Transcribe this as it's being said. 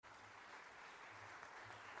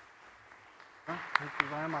Thank you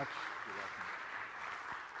very much.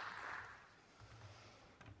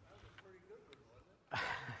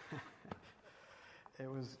 It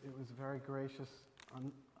was very gracious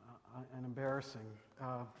and embarrassing.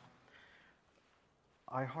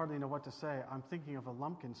 I hardly know what to say. I'm thinking of a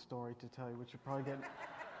Lumpkin story to tell you, which you'll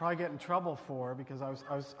probably get in trouble for, because I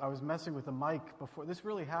was messing with the mic before. This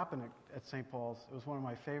really happened at St. Paul's. It was one of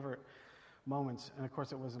my favorite moments, and of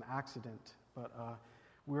course it was an accident. But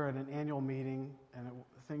we were at an annual meeting, and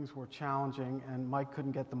things were challenging, and Mike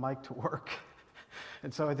couldn't get the mic to work.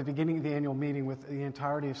 And so at the beginning of the annual meeting, with the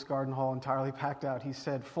entirety of Scarden Hall entirely packed out, he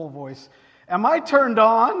said, full voice, "Am I turned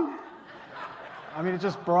on?" I mean, it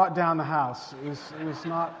just brought down the house. It was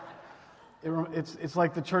not. It's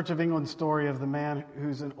like the Church of England story of the man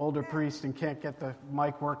who's an older priest and can't get the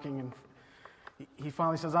mic working, and he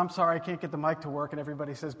finally says, "I'm sorry, I can't get the mic to work," and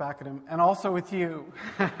everybody says back at him, "And also with you."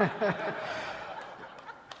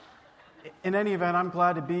 In any event, I'm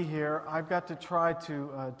glad to be here. I've got to try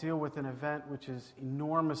to deal with an event which is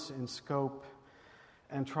enormous in scope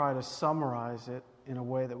and try to summarize it in a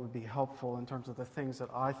way that would be helpful in terms of the things that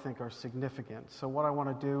I think are significant. So what I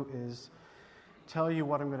want to do is tell you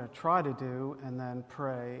what I'm going to try to do, and then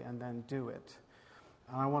pray, and then do it.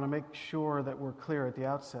 And I want to make sure that we're clear at the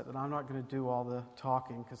outset that I'm not going to do all the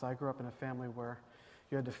talking, because I grew up in a family where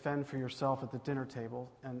you had to fend for yourself at the dinner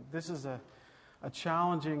table. And this is a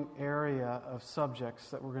challenging area of subjects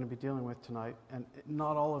that we're going to be dealing with tonight, and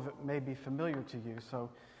not all of it may be familiar to you. So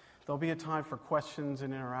there'll be a time for questions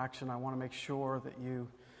and interaction. I want to make sure that you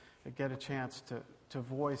get a chance to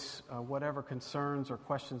voice whatever concerns or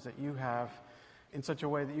questions that you have in such a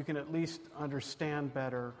way that you can at least understand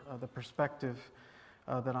better the perspective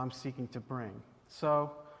that I'm seeking to bring.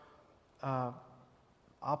 So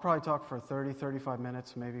I'll probably talk for 30, 35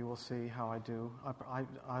 minutes. Maybe we'll see how I do.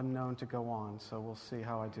 I'm known to go on, so we'll see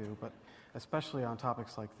how I do, but especially on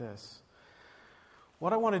topics like this.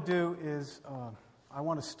 What I want to do is I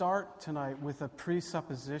want to start tonight with a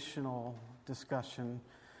presuppositional discussion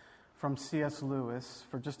from C.S. Lewis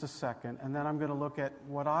for just a second, and then I'm going to look at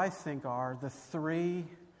what I think are the three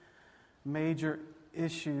major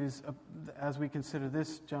issues as we consider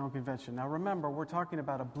this General Convention. Now remember, we're talking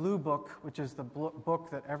about a blue book, which is the book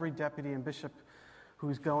that every deputy and bishop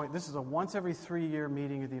who's going, this is a once every 3-year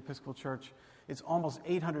meeting of the Episcopal Church. It's almost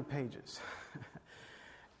 800 pages.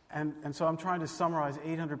 and so I'm trying to summarize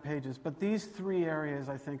 800 pages, but these three areas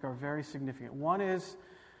I think are very significant. One is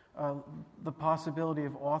the possibility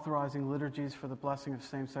of authorizing liturgies for the blessing of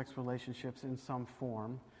same-sex relationships in some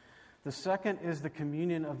form. The second is the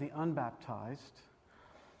communion of the unbaptized.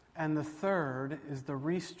 And the third is the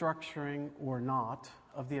restructuring or not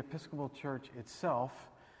of the Episcopal Church itself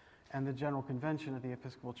and the General Convention of the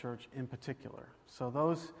Episcopal Church in particular. So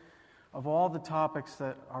those, of all the topics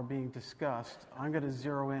that are being discussed, I'm going to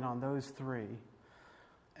zero in on those three,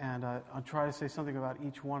 and I'll try to say something about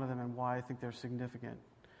each one of them and why I think they're significant.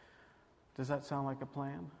 Does that sound like a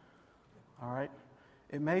plan? All right.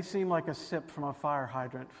 It may seem like a sip from a fire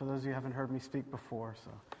hydrant for those of you who haven't heard me speak before.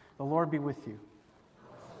 So the Lord be with you.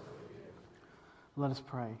 Let us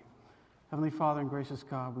pray. Heavenly Father and gracious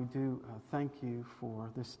God, we do thank you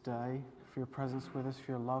for this day, for your presence with us,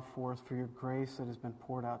 for your love for us, for your grace that has been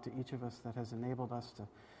poured out to each of us that has enabled us to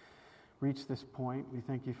reach this point. We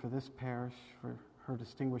thank you for this parish, for her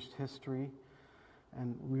distinguished history,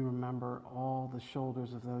 and we remember all the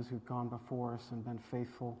shoulders of those who've gone before us and been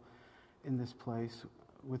faithful in this place,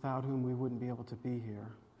 without whom we wouldn't be able to be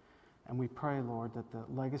here. And we pray, Lord, that the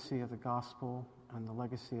legacy of the gospel and the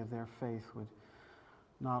legacy of their faith would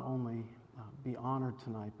not only be honored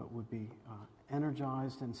tonight, but would be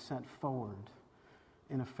energized and sent forward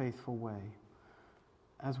in a faithful way.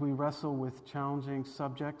 As we wrestle with challenging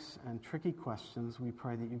subjects and tricky questions, we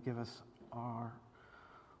pray that you give us our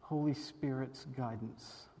Holy Spirit's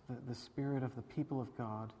guidance, the Spirit of the people of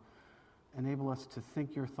God. Enable us to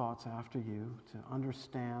think your thoughts after you, to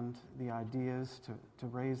understand the ideas, to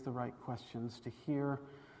raise the right questions, to hear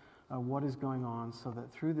what is going on, so that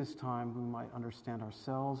through this time we might understand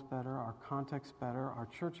ourselves better, our context better, our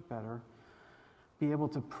church better, be able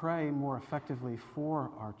to pray more effectively for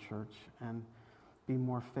our church, and be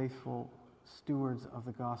more faithful stewards of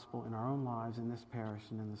the gospel in our own lives, in this parish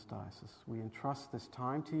and in this diocese. We entrust this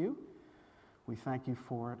time to you. We thank you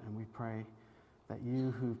for it, and we pray that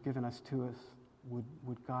you who've given us to us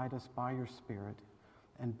would guide us by your Spirit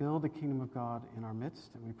and build the kingdom of God in our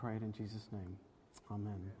midst, and we pray it in Jesus' name.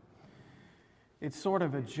 Amen. It's sort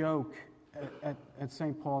of a joke at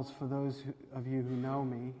St. Paul's for those of you who know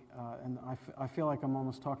me, and I feel like I'm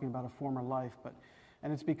almost talking about a former life, but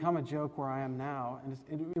And it's become a joke where I am now. And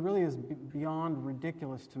it really is beyond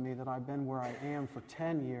ridiculous to me that I've been where I am for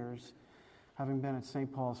 10 years, having been at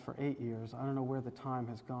St. Paul's for 8 years. I don't know where the time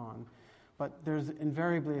has gone. But there's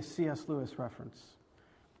invariably a C.S. Lewis reference.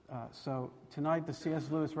 So tonight the C.S.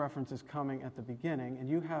 Lewis reference is coming at the beginning, and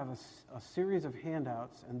you have a series of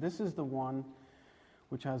handouts, and this is the one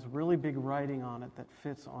which has really big writing on it that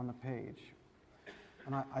fits on the page.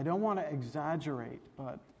 And I don't want to exaggerate,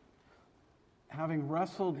 but having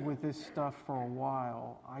wrestled with this stuff for a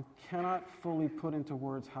while, I cannot fully put into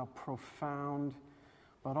words how profound,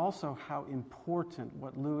 but also how important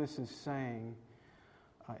what Lewis is saying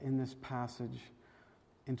in this passage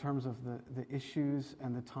in terms of the issues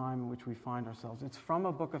and the time in which we find ourselves. It's from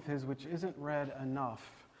a book of his which isn't read enough,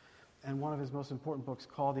 and one of his most important books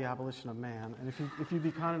called The Abolition of Man. And if you'd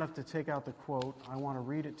be kind enough to take out the quote, I want to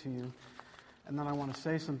read it to you, and then I want to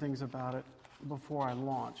say some things about it before I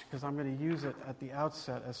launch, because I'm going to use it at the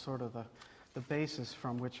outset as sort of the basis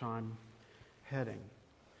from which I'm heading.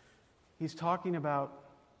 He's talking about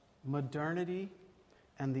modernity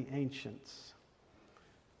and the ancients.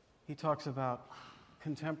 He talks about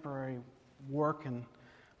contemporary work and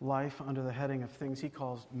life under the heading of things he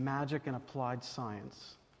calls magic and applied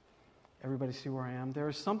science. Everybody see where I am? There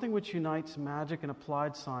is something which unites magic and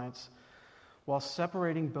applied science while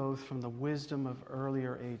separating both from the wisdom of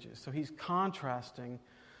earlier ages. So he's contrasting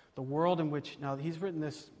the world in which, now he's written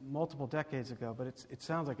this multiple decades ago, but it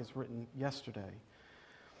sounds like it's written yesterday.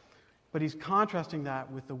 But he's contrasting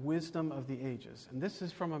that with the wisdom of the ages. And this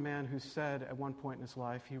is from a man who said at one point in his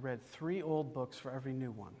life he read 3 old books for every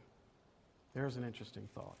new one. There's an interesting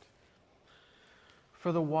thought.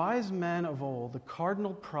 For the wise men of old, the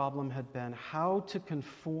cardinal problem had been how to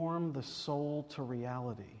conform the soul to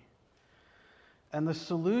reality. And the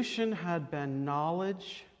solution had been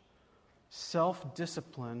knowledge,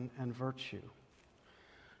 self-discipline, and virtue.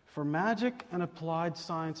 For magic and applied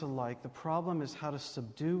science alike, the problem is how to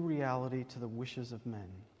subdue reality to the wishes of men.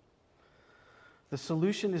 The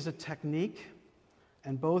solution is a technique,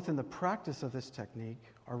 and both in the practice of this technique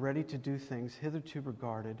are ready to do things hitherto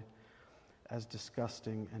regarded as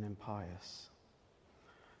disgusting and impious.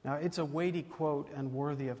 Now, it's a weighty quote and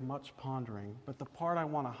worthy of much pondering, but the part I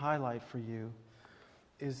want to highlight for you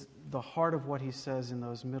is the heart of what he says in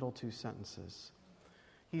those middle 2 sentences.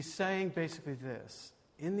 He's saying basically this: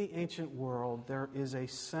 in the ancient world, there is a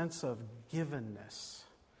sense of givenness.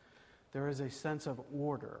 There is a sense of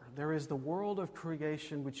order. There is the world of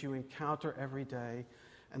creation which you encounter every day,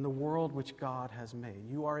 and the world which God has made.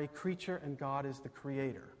 You are a creature, and God is the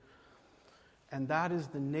creator. And that is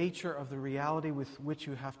the nature of the reality with which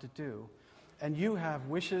you have to do. And you have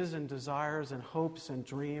wishes and desires and hopes and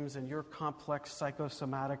dreams and your complex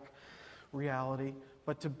psychosomatic reality.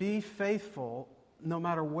 But to be faithful, no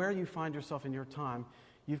matter where you find yourself in your time,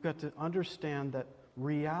 you've got to understand that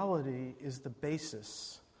reality is the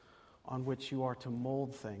basis on which you are to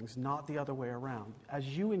mold things, not the other way around. As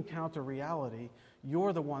you encounter reality,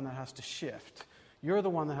 you're the one that has to shift. You're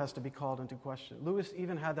the one that has to be called into question. Lewis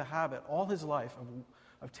even had the habit all his life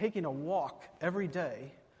of taking a walk every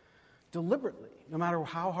day deliberately, no matter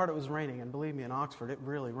how hard it was raining. And believe me, in Oxford, it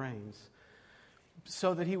really rains.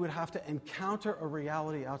 So that he would have to encounter a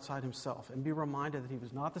reality outside himself and be reminded that he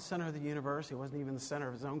was not the center of the universe. He wasn't even the center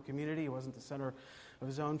of his own community. He wasn't the center of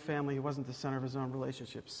his own family. He wasn't the center of his own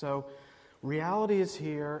relationships. So reality is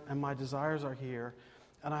here, and my desires are here,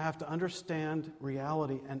 and I have to understand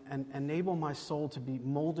reality and enable my soul to be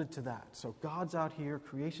molded to that. So God's out here,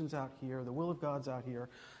 creation's out here, the will of God's out here.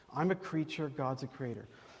 I'm a creature, God's a creator.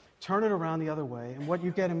 Turn it around the other way, and what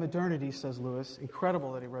you get in modernity, says Lewis,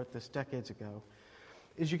 incredible that he wrote this decades ago,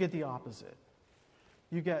 is you get the opposite.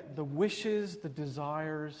 You get the wishes, the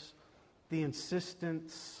desires, the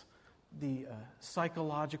insistence, the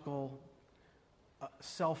psychological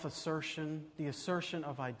self-assertion, the assertion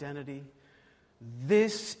of identity.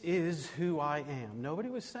 This is who I am. Nobody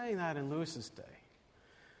was saying that in Lewis's day.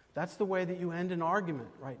 That's the way that you end an argument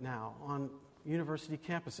right now on university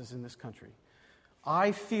campuses in this country.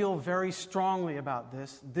 I feel very strongly about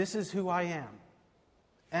this. This is who I am.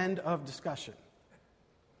 End of discussion.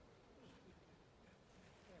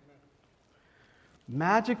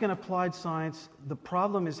 Magic and applied science, the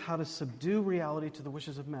problem is how to subdue reality to the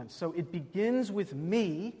wishes of men. So it begins with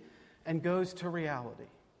me and goes to reality.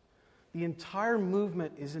 The entire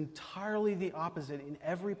movement is entirely the opposite in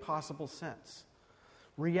every possible sense.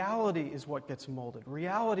 Reality is what gets molded.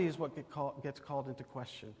 Reality is what gets called into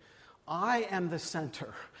question. I am the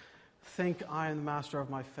center. Think I am the master of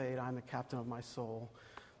my fate. I am the captain of my soul.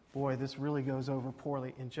 Boy, this really goes over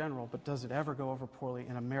poorly in general, but does it ever go over poorly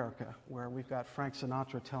in America, where we've got Frank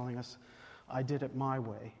Sinatra telling us, I did it my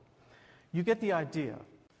way. You get the idea.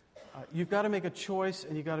 You've got to make a choice,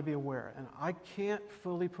 and you've got to be aware. And I can't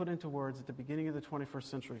fully put into words at the beginning of the 21st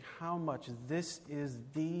century how much this is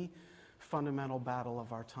the fundamental battle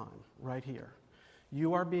of our time, right here.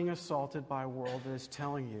 You are being assaulted by a world that is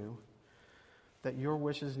telling you that your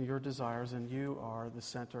wishes and your desires and you are the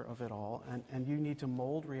center of it all, and you need to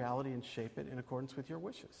mold reality and shape it in accordance with your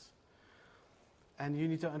wishes. And you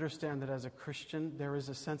need to understand that as a Christian, there is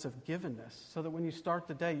a sense of givenness, so that when you start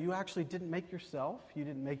the day, you actually didn't make yourself, you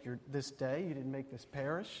didn't make this day, you didn't make this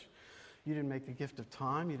parish, you didn't make the gift of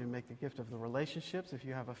time, you didn't make the gift of the relationships. If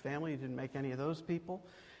you have a family, you didn't make any of those people.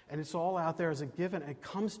 And it's all out there as a given. It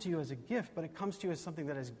comes to you as a gift, but it comes to you as something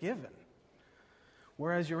that is given.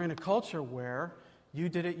 Whereas you're in a culture where you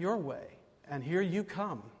did it your way, and here you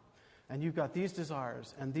come, and you've got these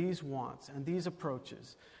desires, and these wants, and these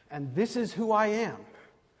approaches, and this is who I am.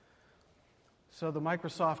 So the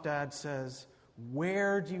Microsoft ad says,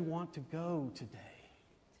 where do you want to go today?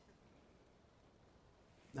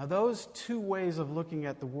 Now those two ways of looking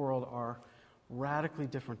at the world are radically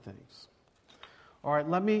different things. All right,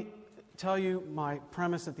 let me tell you my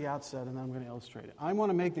premise at the outset, and then I'm going to illustrate it. I want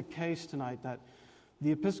to make the case tonight that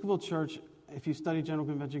the Episcopal Church, if you study General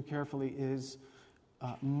Convention carefully, is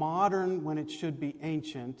modern when it should be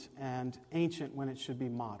ancient, and ancient when it should be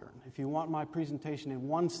modern. If you want my presentation in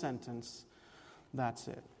one sentence, that's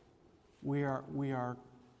it. We are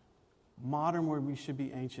modern where we should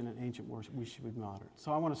be ancient, and ancient where we should be modern.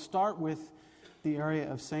 So I want to start with the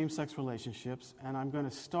area of same-sex relationships, and I'm going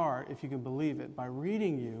to start, if you can believe it, by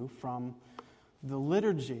reading you from the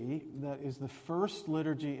liturgy that is the first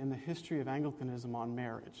liturgy in the history of Anglicanism on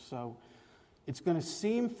marriage. So it's going to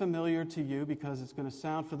seem familiar to you because it's going to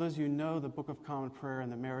sound, for those of you who know the Book of Common Prayer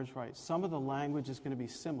and the marriage rite, some of the language is going to be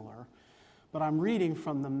similar, but I'm reading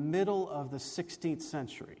from the middle of the 16th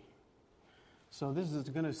century. So this is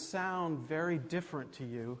going to sound very different to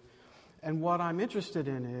you. And what I'm interested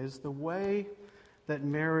in is the way that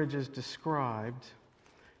marriage is described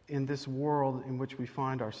in this world in which we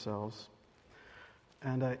find ourselves.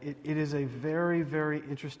 And it is a very, very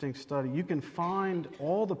interesting study. You can find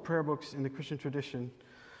all the prayer books in the Christian tradition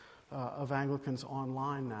of Anglicans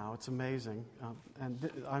online now. It's amazing.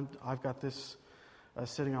 I've got this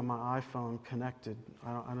sitting on my iPhone connected.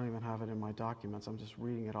 I don't even have it in my documents. I'm just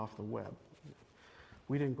reading it off the web.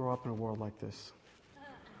 We didn't grow up in a world like this.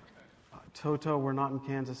 Toto, we're not in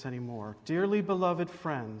Kansas anymore. Dearly beloved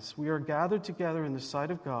friends, we are gathered together in the sight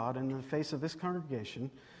of God and in the face of this congregation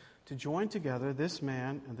to join together this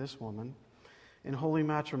man and this woman in holy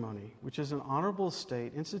matrimony, which is an honorable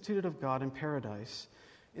estate instituted of God in paradise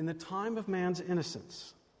in the time of man's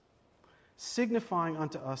innocence, signifying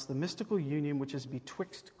unto us the mystical union which is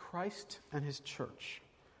betwixt Christ and his church,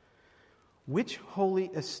 which holy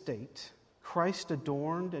estate Christ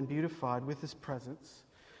adorned and beautified with his presence,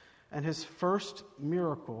 and his first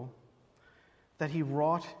miracle that he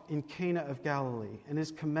wrought in Cana of Galilee, and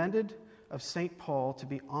is commended of St. Paul to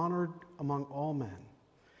be honored among all men,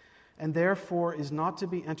 and therefore is not to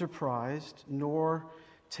be enterprised, nor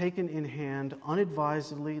taken in hand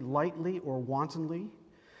unadvisedly, lightly, or wantonly,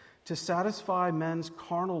 to satisfy men's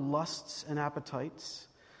carnal lusts and appetites,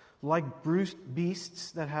 like brute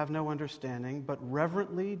beasts that have no understanding, but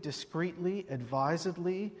reverently, discreetly,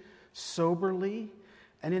 advisedly, soberly,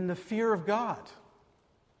 and in the fear of God,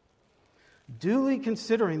 duly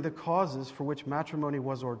considering the causes for which matrimony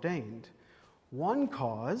was ordained. One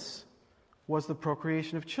cause was the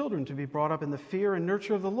procreation of children to be brought up in the fear and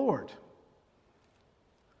nurture of the Lord.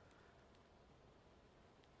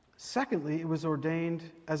 Secondly, it was ordained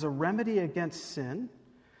as a remedy against sin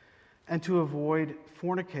and to avoid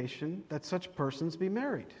fornication, that such persons be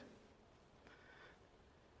married,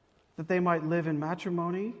 that they might live in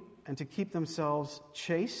matrimony and to keep themselves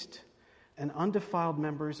chaste and undefiled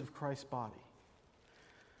members of Christ's body.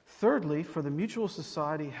 Thirdly, for the mutual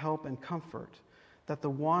society, help, and comfort that the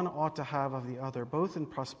one ought to have of the other, both in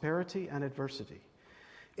prosperity and adversity,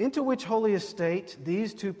 into which holy estate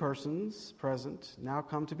these two persons present now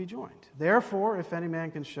come to be joined. Therefore, if any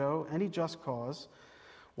man can show any just cause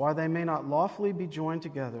why they may not lawfully be joined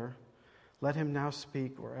together, let him now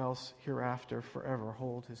speak, or else hereafter forever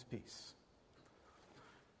hold his peace.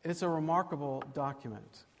 It's a remarkable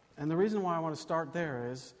document. And the reason why I want to start there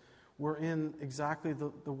is we're in exactly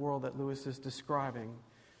the world that Lewis is describing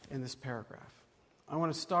in this paragraph. I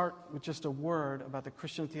want to start with just a word about the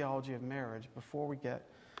Christian theology of marriage before we get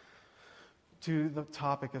to the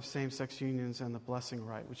topic of same-sex unions and the blessing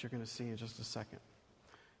rite, which you're going to see in just a second.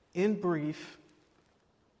 In brief,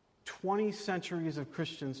 20 centuries of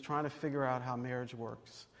Christians trying to figure out how marriage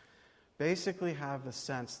works basically have the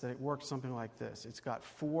sense that it works something like this. It's got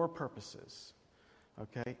 4 purposes,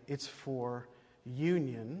 okay? It's for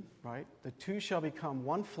union, right? The two shall become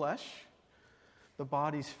one flesh, the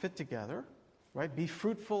bodies fit together, right? Be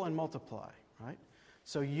fruitful and multiply, right?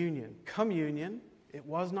 So union. Communion, it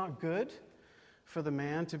was not good for the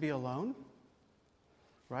man to be alone,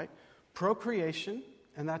 right? Procreation,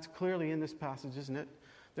 and that's clearly in this passage, isn't it?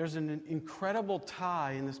 There's an incredible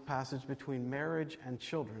tie in this passage between marriage and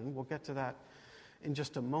children. We'll get to that in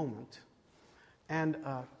just a moment. And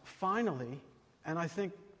finally, and I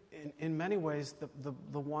think in many ways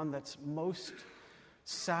the one that's most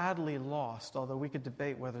sadly lost, although we could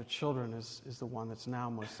debate whether children is the one that's now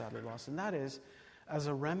most sadly lost, and that is as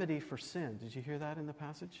a remedy for sin. Did you hear that in the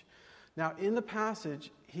passage? Now, in the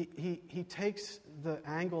passage, he takes the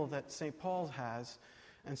angle that St. Paul has,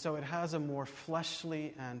 and so it has a more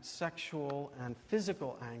fleshly and sexual and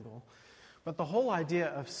physical angle. But the whole idea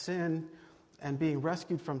of sin and being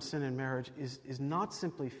rescued from sin in marriage is not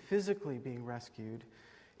simply physically being rescued.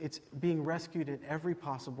 It's being rescued in every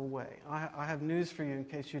possible way. I have news for you in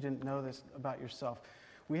case you didn't know this about yourself.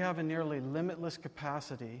 We have a nearly limitless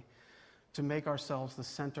capacity to make ourselves the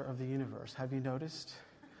center of the universe. Have you noticed?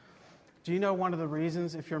 Do you know one of the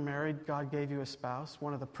reasons, if you're married, God gave you a spouse?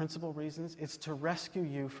 One of the principal reasons? It's to rescue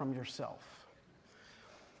you from yourself.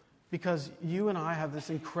 Because you and I have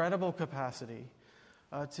this incredible capacity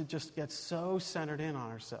to just get so centered in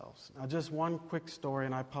on ourselves. Now, just one quick story,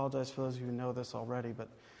 and I apologize for those of you who know this already, but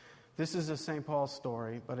this is a St. Paul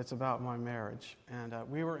story, but it's about my marriage. And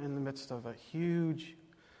we were in the midst of a huge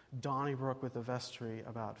Donnybrook with a vestry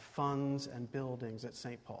about funds and buildings at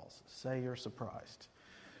St. Paul's. Say you're surprised.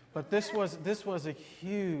 But this was a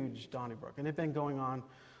huge Donnybrook, and it had been going on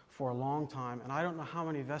for a long time. And I don't know how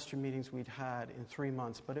many vestry meetings we'd had in 3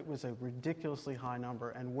 months, but it was a ridiculously high number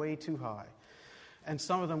and way too high. And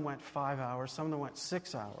some of them went 5 hours, some of them went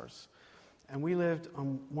 6 hours. And we lived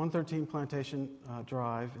on 113 Plantation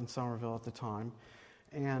Drive in Summerville at the time.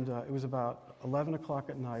 And it was about 11 o'clock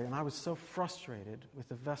at night, and I was so frustrated with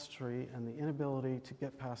the vestry and the inability to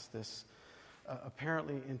get past this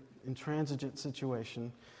apparently intransigent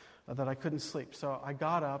situation that I couldn't sleep. So I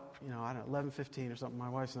got up, I don't know, 11:15 or something. My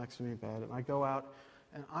wife's next to me in bed, and I go out,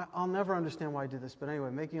 and I'll never understand why I did this, but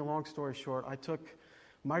anyway, making a long story short, I took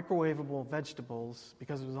microwavable vegetables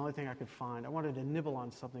because it was the only thing I could find. I wanted to nibble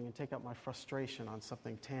on something and take out my frustration on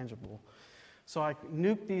something tangible. So I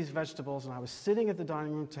nuked these vegetables, and I was sitting at the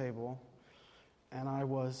dining room table, and I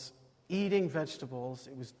was eating vegetables.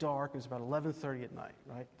 It was dark. It was about 11:30 at night,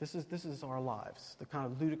 right? This is our lives, the kind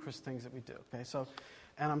of ludicrous things that we do, okay? So,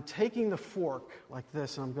 and I'm taking the fork like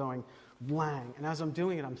this, and I'm going, blang. And as I'm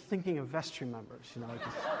doing it, I'm thinking of vestry members,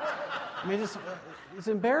 it's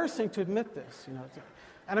embarrassing to admit this,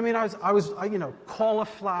 And I mean, I was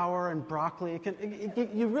cauliflower and broccoli.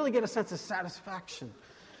 You really get a sense of satisfaction.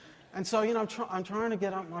 And so, I'm trying to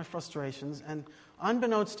get out my frustrations, and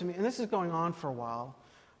unbeknownst to me, and this is going on for a while,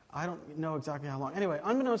 I don't know exactly how long. Anyway,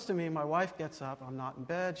 unbeknownst to me, my wife gets up. I'm not in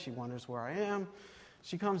bed. She wonders where I am.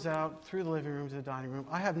 She comes out through the living room to the dining room.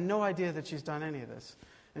 I have no idea that she's done any of this.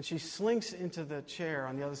 And she slinks into the chair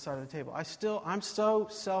on the other side of the table. I'm so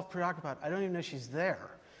self-preoccupied, I don't even know she's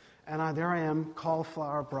there. And there I am,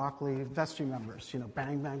 cauliflower, broccoli, vestry members,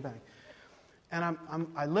 bang, bang, bang. And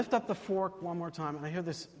I lift up the fork one more time, and I hear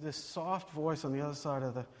this soft voice on the other side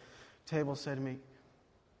of the table say to me,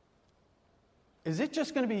 "Is it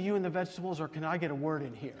just going to be you and the vegetables, or can I get a word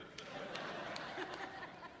in here?"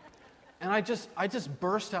 And I just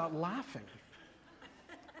burst out laughing.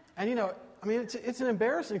 And it's an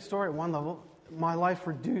embarrassing story at one level. My life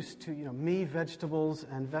reduced to me, vegetables,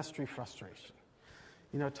 and vestry frustration.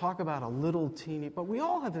 Talk about a little teeny, but we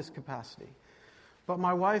all have this capacity. But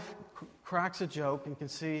my wife cracks a joke and can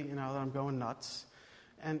see, that I'm going nuts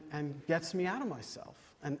and gets me out of myself.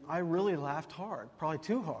 And I really laughed hard, probably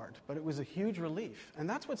too hard, but it was a huge relief. And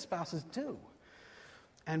that's what spouses do.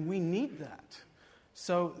 And we need that.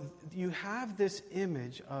 So you have this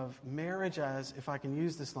image of marriage as, if I can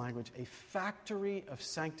use this language, a factory of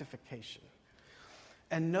sanctification.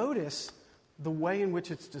 And notice the way in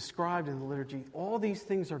which it's described in the liturgy. All these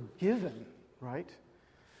things are given, right?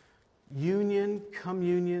 Union,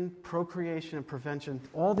 communion, procreation, and prevention,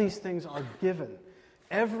 all these things are given.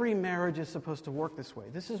 Every marriage is supposed to work this way.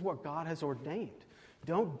 This is what God has ordained.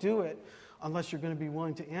 Don't do it unless you're going to be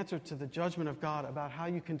willing to answer to the judgment of God about how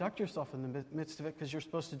you conduct yourself in the midst of it, because you're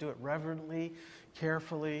supposed to do it reverently,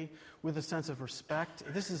 carefully, with a sense of respect.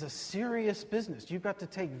 This is a serious business. You've got to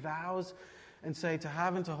take vows and say to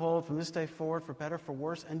have and to hold from this day forward, for better, for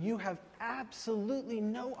worse, and you have absolutely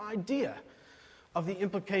no idea of the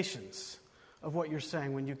implications of what you're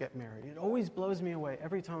saying when you get married. It always blows me away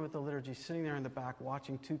every time at the liturgy, sitting there in the back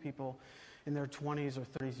watching two people in their 20s or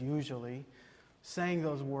 30s usually, saying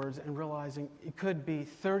those words and realizing it could be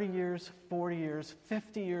 30 years, 40 years,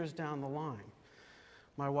 50 years down the line.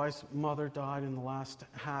 My wife's mother died in the last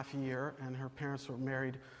half year, and her parents were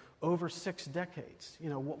married over 6 decades. You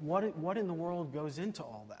know, what in the world goes into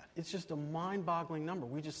all that? It's just a mind-boggling number.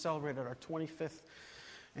 We just celebrated our 25th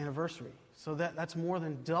anniversary. So that's more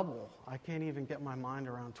than double. I can't even get my mind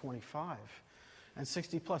around 25 and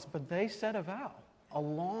 60 plus. But they said a vow a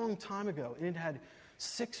long time ago, and it had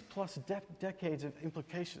 6+ decades of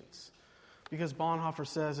implications. Because Bonhoeffer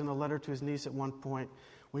says in a letter to his niece at one point,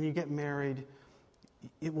 when you get married,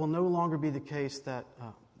 it will no longer be the case that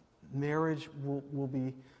marriage will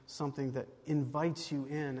be something that invites you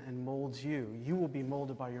in and molds you. You will be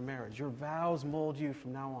molded by your marriage. Your vows mold you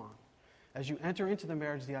from now on. As you enter into the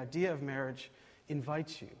marriage, the idea of marriage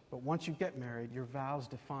invites you. But once you get married, your vows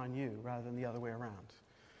define you rather than the other way around.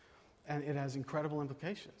 And it has incredible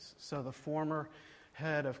implications. So the former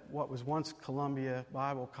head of what was once Columbia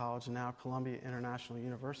Bible College and now Columbia International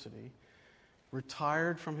University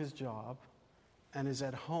retired from his job and is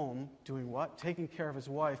at home doing what? Taking care of his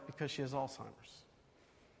wife because she has Alzheimer's.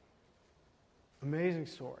 Amazing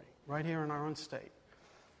story, right here in our own state,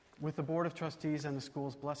 with the Board of Trustees and the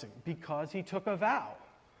school's blessing, because he took a vow.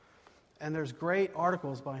 And there's great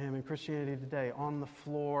articles by him in Christianity Today, on the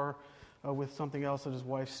floor with something else that his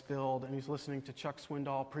wife spilled, and he's listening to Chuck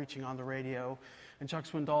Swindoll preaching on the radio, and Chuck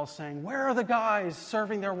Swindoll is saying, "Where are the guys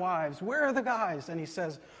serving their wives? Where are the guys?" And he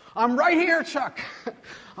says, "I'm right here, Chuck.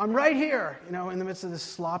 I'm right here," you know, in the midst of this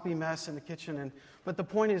sloppy mess in the kitchen. But the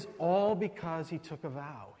point is, all because he took a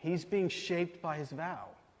vow. He's being shaped by his vow,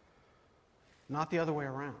 not the other way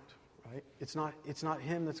around, right? It's not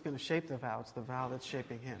him that's going to shape the vow. It's the vow that's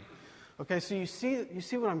shaping him. Okay, so you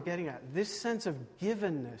see what I'm getting at. This sense of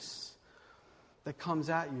givenness that comes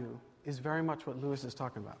at you is very much what Lewis is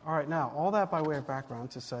talking about. All right, now, all that by way of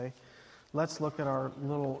background to say, let's look at our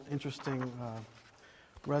little interesting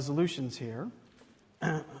resolutions here.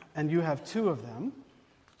 And you have 2 of them.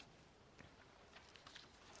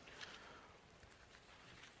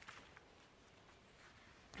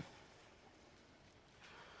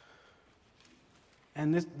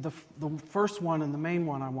 And the first one and the main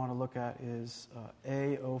one I want to look at is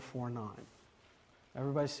A049.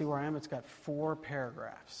 Everybody see where I am? It's got 4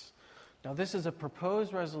 paragraphs. Now, this is a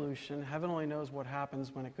proposed resolution. Heaven only knows what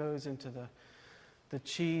happens when it goes into the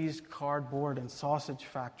cheese, cardboard, and sausage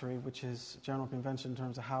factory, which is General Convention in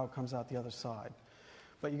terms of how it comes out the other side.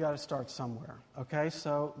 But you got to start somewhere. Okay,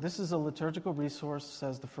 so this is a liturgical resource,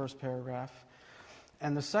 says the first paragraph.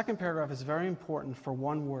 And the second paragraph is very important for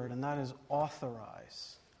one word, and that is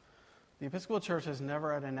authorize. The Episcopal Church has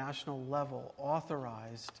never at a national level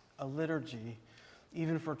authorized a liturgy,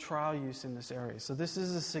 even for trial use in this area. So this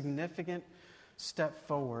is a significant step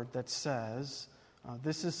forward that says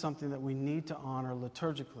this is something that we need to honor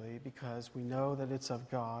liturgically because we know that it's of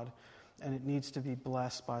God and it needs to be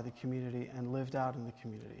blessed by the community and lived out in the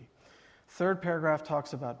community. Third paragraph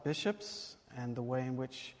talks about bishops and the way in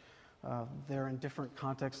which they're in different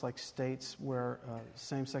contexts, like states where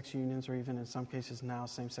same-sex unions, or even in some cases now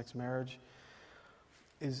same-sex marriage,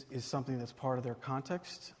 is something that's part of their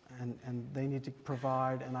context. And they need to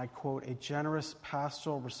provide, and I quote, a generous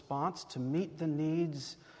pastoral response to meet the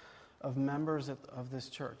needs of members of this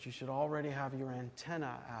church. You should already have your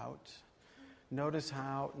antenna out. Notice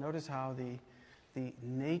how the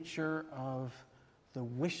nature of the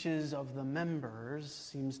wishes of the members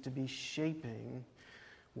seems to be shaping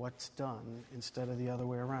what's done instead of the other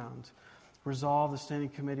way around. Resolve, the Standing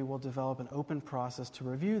Committee will develop an open process to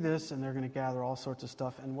review this, and they're going to gather all sorts of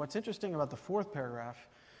stuff. And what's interesting about the fourth paragraph,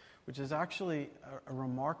 which is actually a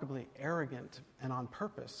remarkably arrogant and on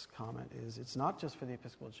purpose comment, is it's not just for the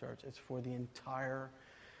Episcopal Church, it's for the entire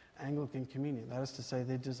Anglican communion. That is to say,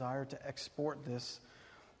 they desire to export this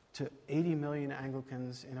to 80 million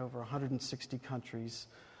Anglicans in over 160 countries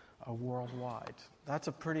worldwide. That's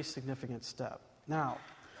a pretty significant step. Now,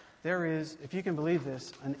 there is, if you can believe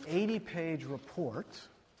this, an 80-page report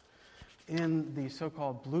in the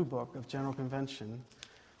so-called Blue Book of General Convention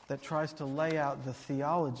that tries to lay out the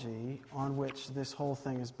theology on which this whole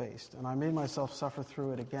thing is based. And I made myself suffer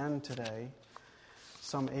through it again today,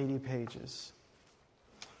 some 80 pages.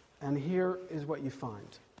 And here is what you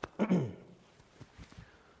find.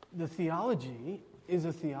 The theology is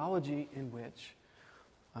a theology in which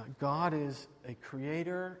God is a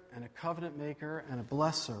creator and a covenant maker and a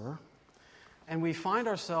blesser. And we find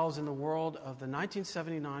ourselves in the world of the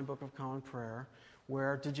 1979 Book of Common Prayer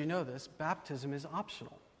where, did you know this, baptism is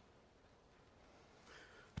optional.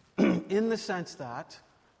 in the sense that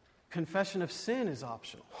confession of sin is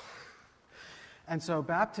optional. And so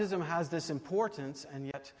baptism has this importance, and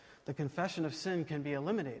yet the confession of sin can be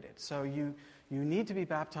eliminated. So you need to be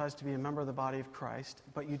baptized to be a member of the body of Christ,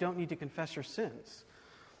 but you don't need to confess your sins.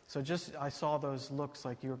 So I saw those looks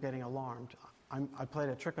like you were getting alarmed. I played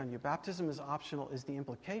a trick on you. Baptism is optional is the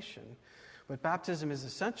implication, but baptism is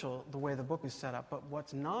essential the way the book is set up. But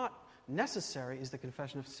what's not necessary is the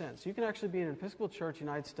confession of sin. So you can actually be in an Episcopal Church,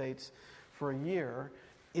 United States, for a year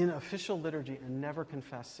in official liturgy and never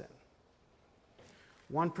confess sin.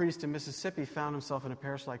 One priest in Mississippi found himself in a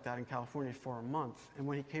parish like that in California for a month. And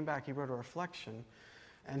when he came back, he wrote a reflection.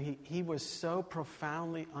 And he was so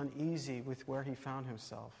profoundly uneasy with where he found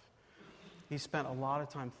himself. He spent a lot of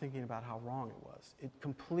time thinking about how wrong it was. It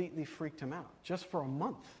completely freaked him out, just for a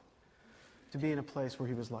month, to be in a place where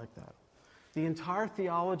he was like that. The entire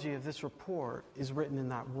theology of this report is written in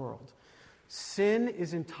that world. Sin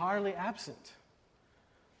is entirely absent.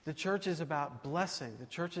 The church is about blessing. The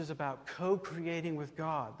church is about co-creating with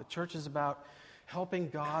God. The church is about helping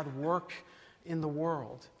God work in the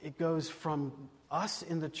world. It goes from us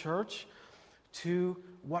in the church to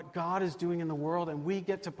what God is doing in the world, and we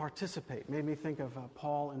get to participate. Made me think of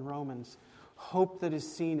Paul in Romans. Hope that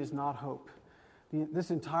is seen is not hope.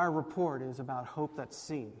 This entire report is about hope that's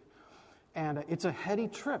seen. And it's a heady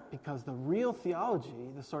trip because the real theology,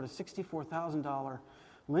 the sort of $64,000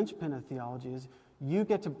 linchpin of theology, is you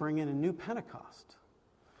get to bring in a new Pentecost.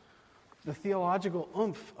 The theological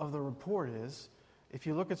oomph of the report is, if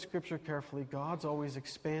you look at Scripture carefully, God's always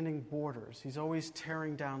expanding borders. He's always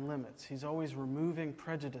tearing down limits. He's always removing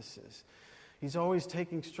prejudices. He's always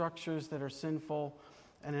taking structures that are sinful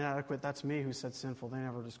and inadequate. That's me who said sinful. They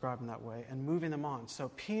never describe them that way. And moving them on.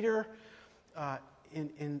 So Peter,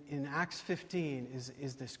 in Acts 15,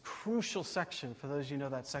 is this crucial section, for those of you who know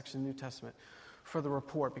that section in the New Testament, for the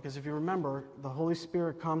report. Because if you remember, the Holy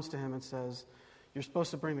Spirit comes to him and says, you're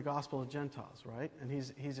supposed to bring the gospel to Gentiles, right? And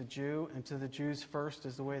he's a Jew, and to the Jews first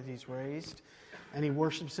is the way that he's raised. And he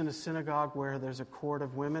worships in a synagogue where there's a court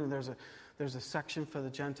of women, and there's a section for the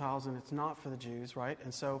Gentiles, and it's not for the Jews, right?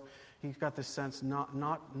 And so he's got this sense, not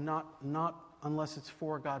unless it's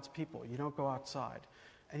for God's people. You don't go outside.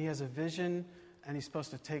 And he has a vision, and he's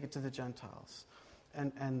supposed to take it to the Gentiles.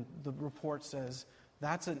 And the report says,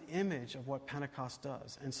 that's an image of what Pentecost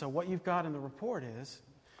does. And so what you've got in the report is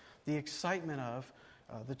the excitement of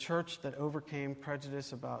the church that overcame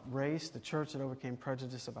prejudice about race, the church that overcame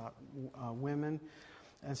prejudice about women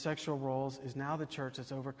and sexual roles, is now the church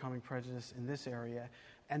that's overcoming prejudice in this area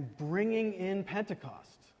and bringing in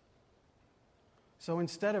Pentecost. So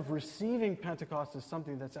instead of receiving Pentecost as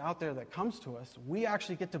something that's out there that comes to us, we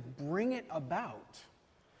actually get to bring it about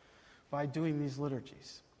by doing these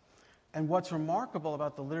liturgies. And what's remarkable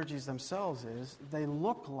about the liturgies themselves is they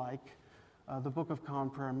look like the Book of Common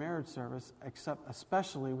Prayer and Marriage Service, except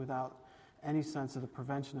especially without any sense of the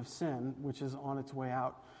prevention of sin, which is on its way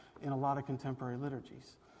out in a lot of contemporary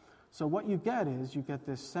liturgies. So what you get is you get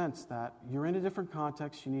this sense that you're in a different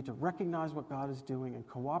context, you need to recognize what God is doing and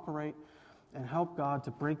cooperate and help God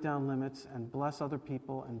to break down limits and bless other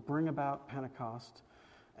people and bring about Pentecost.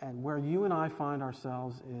 And where you and I find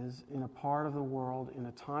ourselves is in a part of the world, in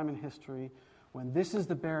a time in history, when this is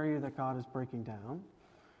the barrier that God is breaking down.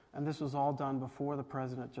 And this was all done before the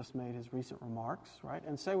president just made his recent remarks, right?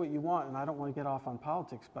 And say what you want, and I don't want to get off on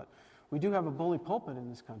politics, but we do have a bully pulpit in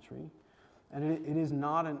this country. And it is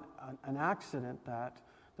not an accident that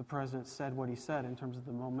the president said what he said in terms of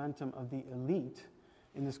the momentum of the elite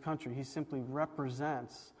in this country. He simply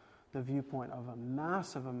represents the viewpoint of a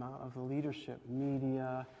massive amount of the leadership,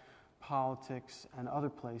 media, politics, and other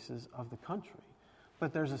places of the country.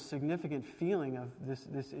 But there's a significant feeling of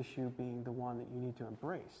this issue being the one that you need to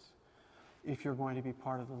embrace if you're going to be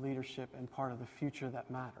part of the leadership and part of the future that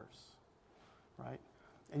matters, right?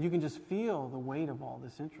 And you can just feel the weight of all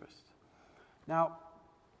this interest. Now,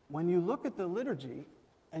 when you look at the liturgy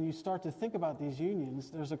and you start to think about these unions,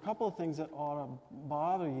 there's a couple of things that ought to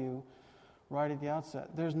bother you right at the outset.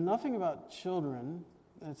 There's nothing about children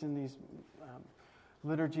that's in these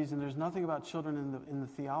liturgies, and there's nothing about children in the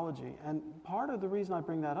theology. And part of the reason I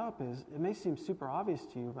bring that up is, it may seem super obvious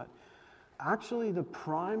to you, but actually the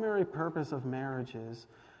primary purpose of marriage is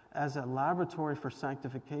as a laboratory for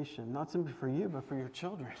sanctification, not simply for you, but for your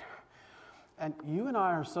children. And you and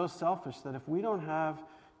I are so selfish that if we don't have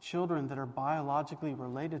children that are biologically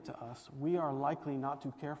related to us, we are likely not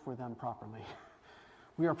to care for them properly.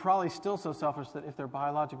 We are probably still so selfish that if they're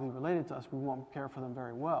biologically related to us, we won't care for them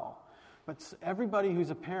very well. But everybody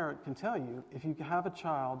who's a parent can tell you, if you have a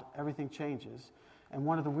child, everything changes. And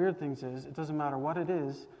one of the weird things is, it doesn't matter what it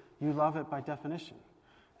is, you love it by definition.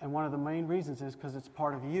 And one of the main reasons is because it's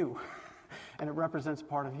part of you, and it represents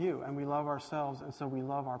part of you. And we love ourselves, and so we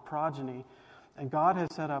love our progeny. And God has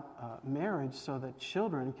set up marriage so that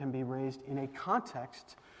children can be raised in a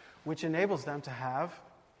context which enables them to have,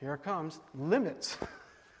 here it comes, limits,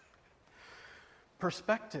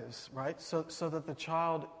 perspectives, right? So that the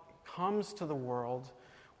child comes to the world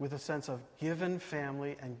with a sense of given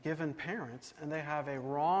family and given parents, and they have a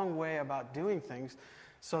wrong way about doing things,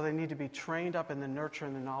 so they need to be trained up in the nurture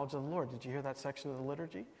and the knowledge of the Lord. Did you hear that section of the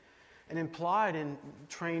liturgy? And implied in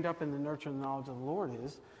trained up in the nurture and the knowledge of the Lord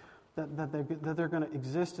is that they're going to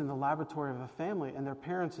exist in the laboratory of a family, and their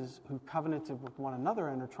parents who covenanted with one another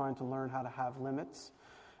and are trying to learn how to have limits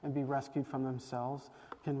and be rescued from themselves,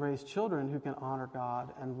 can raise children who can honor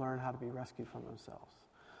God and learn how to be rescued from themselves.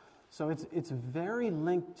 So it's very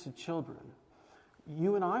linked to children.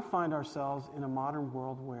 You and I find ourselves in a modern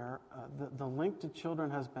world where the link to children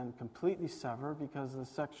has been completely severed because of the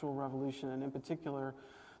sexual revolution, and in particular,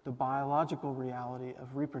 the biological reality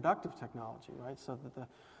of reproductive technology, right? So that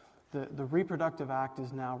the reproductive act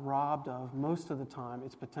is now robbed of, most of the time,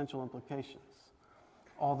 its potential implications.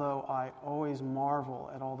 Although I always marvel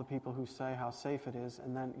at all the people who say how safe it is,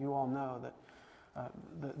 and then you all know that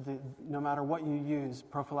no matter what you use,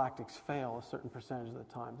 prophylactics fail a certain percentage of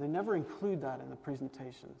the time. They never include that in the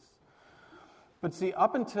presentations. But see,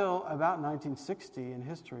 up until about 1960 in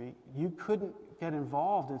history, you couldn't get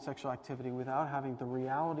involved in sexual activity without having the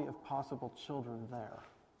reality of possible children there.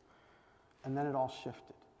 And then it all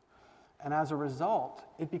shifted. And as a result,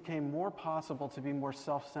 it became more possible to be more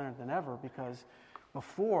self-centered than ever, because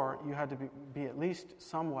before, you had to be at least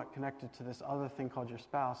somewhat connected to this other thing called your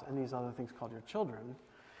spouse and these other things called your children.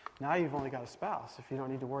 Now you've only got a spouse, if you don't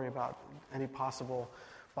need to worry about any possible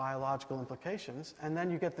biological implications. And then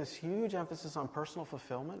you get this huge emphasis on personal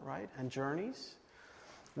fulfillment, right, and journeys.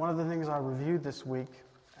 One of the things I reviewed this week,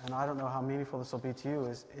 and I don't know how meaningful this will be to you,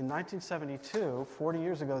 is in 1972, 40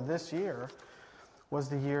 years ago this year, was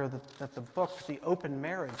the year that the book, The Open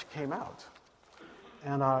Marriage, came out.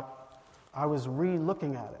 And I was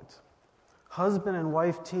re-looking at it. Husband and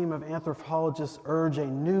wife team of anthropologists urge a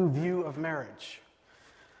new view of marriage.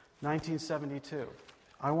 1972.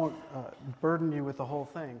 I won't burden you with the whole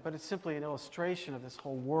thing, but it's simply an illustration of this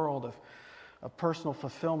whole world of personal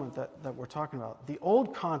fulfillment that we're talking about. The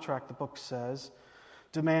old contract, the book says,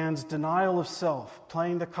 demands denial of self,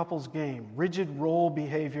 playing the couple's game, rigid role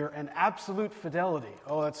behavior, and absolute fidelity.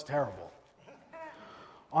 Oh, that's terrible.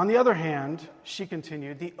 On the other hand, she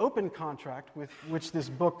continued, the open contract with which this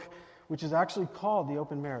book, which is actually called The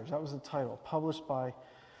Open Marriage, that was the title, published by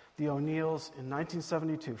the O'Neills in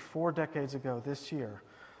 1972, 4 decades ago this year.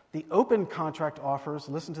 The open contract offers,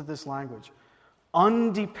 listen to this language,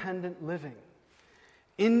 undependent living,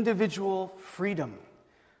 individual freedom,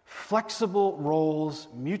 flexible roles,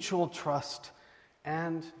 mutual trust,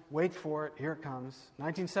 and, wait for it, here it comes,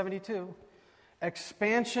 1972,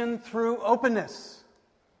 expansion through openness.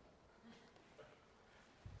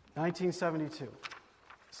 1972.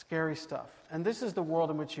 Scary stuff. And this is the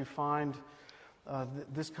world in which you find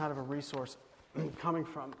this kind of a resource coming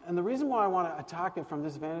from. And the reason why I want to attack it from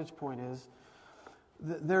this vantage point is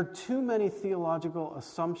there are too many theological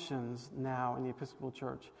assumptions now in the Episcopal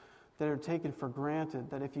Church that are taken for granted,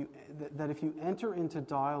 that if you enter into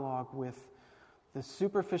dialogue with the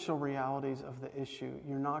superficial realities of the issue,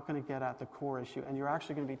 you're not going to get at the core issue, and you're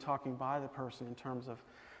actually going to be talking by the person in terms of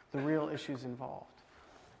the real issues involved.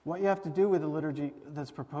 What you have to do with a liturgy that's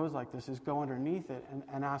proposed like this is go underneath it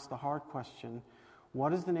and ask the hard question,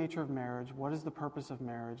 what is the nature of marriage? What is the purpose of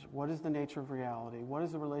marriage? What is the nature of reality? What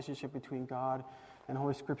is the relationship between God and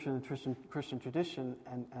Holy Scripture and Christian tradition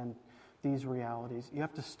and these realities? You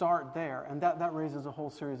have to start there, and that raises a whole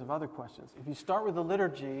series of other questions. If you start with the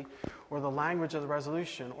liturgy or the language of the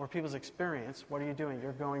resolution or people's experience, what are you doing?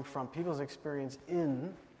 You're going from people's experience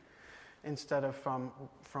instead of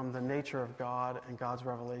from the nature of God and God's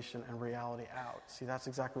revelation and reality out. See, that's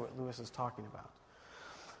exactly what Lewis is talking about.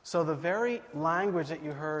 So the very language that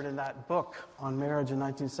you heard in that book on marriage in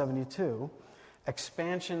 1972,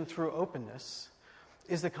 expansion through openness,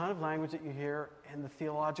 is the kind of language that you hear in the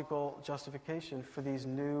theological justification for these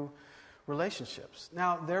new relationships.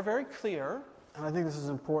 Now, they're very clear, and I think this is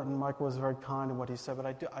important. Michael was very kind in what he said, but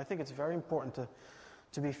I think it's very important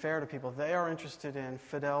to be fair to people. They are interested in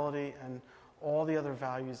fidelity and all the other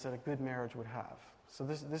values that a good marriage would have. So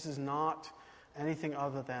this is not anything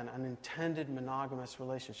other than an intended monogamous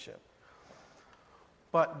relationship.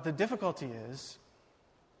 But the difficulty is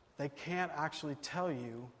they can't actually tell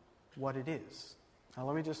you what it is. Now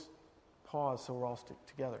let me just pause so we're all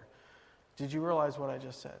together. Did you realize what I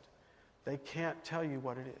just said? They can't tell you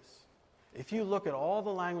what it is. If you look at all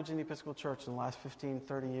the language in the Episcopal Church in the last 15,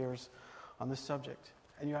 30 years on this subject,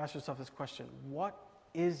 and you ask yourself this question, what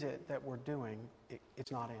is it that we're doing?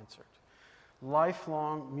 It's not answered.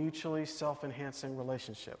 Lifelong, mutually self-enhancing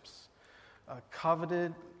relationships.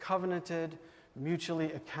 Covenanted,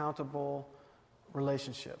 mutually accountable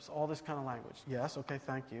relationships. All this kind of language. Yes, okay,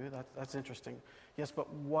 thank you. That's interesting. Yes,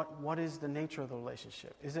 but what is the nature of the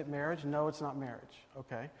relationship? Is it marriage? No, it's not marriage.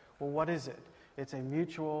 Okay. Well, what is it? It's a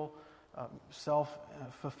mutual,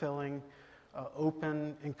 self-fulfilling,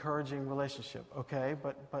 open, encouraging relationship. Okay,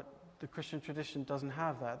 but the Christian tradition doesn't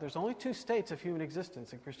have that. There's only two states of human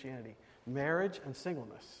existence in Christianity: marriage and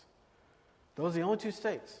singleness. Those are the only two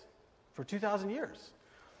states for 2,000 years.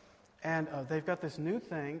 And they've got this new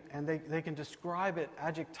thing, and they can describe it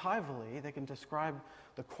adjectively. They can describe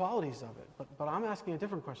the qualities of it. But I'm asking a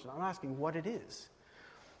different question. I'm asking what it is.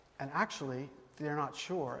 And actually, they're not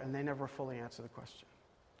sure, and they never fully answer the question.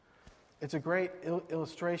 It's a great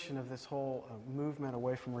illustration of this whole movement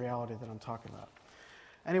away from reality that I'm talking about.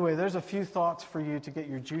 Anyway, there's a few thoughts for you to get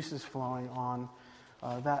your juices flowing on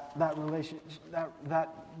that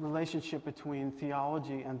relationship between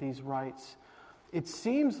theology and these rites. It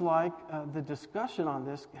seems like the discussion on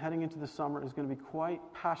this heading into the summer is going to be quite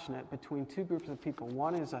passionate between two groups of people.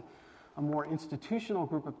 One is a more institutional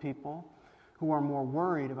group of people who are more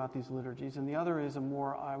worried about these liturgies, and the other is a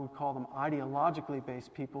more, I would call them, ideologically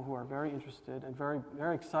based people who are very interested and very,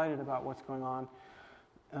 very excited about what's going on,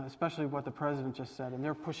 especially what the president just said, and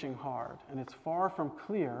they're pushing hard. And it's far from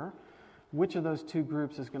clear which of those two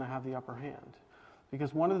groups is going to have the upper hand.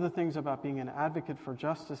 Because one of the things about being an advocate for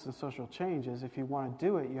justice and social change is if you want to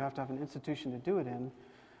do it, you have to have an institution to do it in.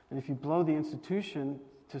 And if you blow the institution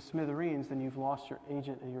to smithereens, then you've lost your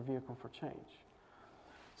agent and your vehicle for change.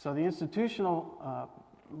 So the institutional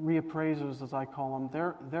reappraisers, as I call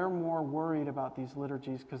them, they're more worried about these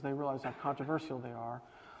liturgies because they realize how controversial they are.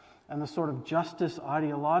 And the sort of justice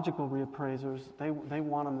ideological reappraisers, they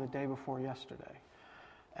want them the day before yesterday.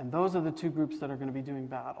 And those are the two groups that are going to be doing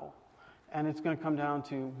battle. And it's going to come down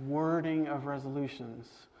to wording of resolutions.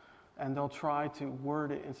 And they'll try to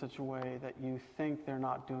word it in such a way that you think they're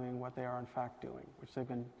not doing what they are in fact doing, which they've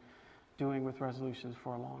been doing with resolutions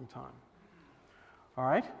for a long time. All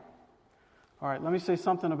right? All right, let me say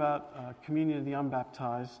something about communion of the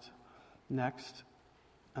unbaptized next.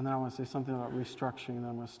 And then I want to say something about restructuring, and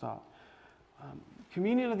then I'm going to stop.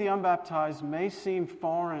 Communion of the unbaptized may seem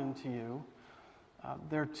foreign to you.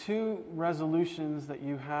 There are two resolutions that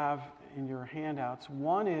you have in your handouts.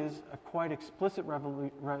 One is a quite explicit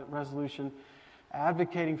resolution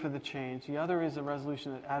advocating for the change. The other is a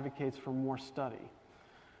resolution that advocates for more study.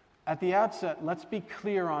 At the outset, let's be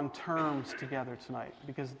clear on terms together tonight,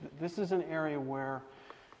 because this is an area where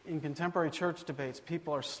in contemporary church debates,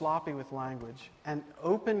 people are sloppy with language, and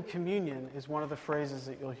open communion is one of the phrases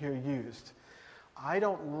that you'll hear used. I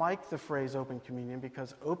don't like the phrase open communion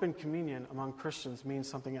because open communion among Christians means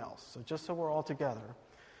something else. So just so we're all together,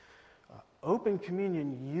 open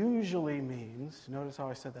communion usually means, notice how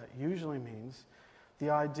I said that, usually means the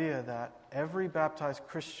idea that every baptized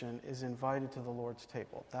Christian is invited to the Lord's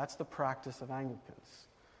table. That's the practice of Anglicans,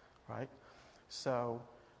 right? So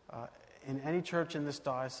in any church in this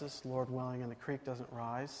diocese, Lord willing, and the creek doesn't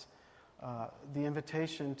rise, the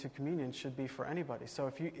invitation to communion should be for anybody.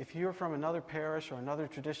 So if you're from another parish or another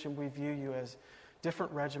tradition, we view you as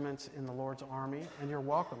different regiments in the Lord's army, and you're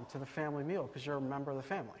welcome to the family meal because you're a member of the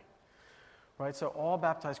family, right? So all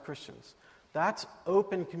baptized Christians. That's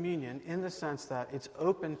open communion in the sense that it's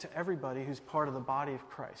open to everybody who's part of the body of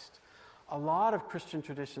Christ. A lot of Christian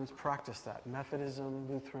traditions practice that. Methodism,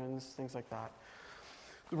 Lutherans, things like that.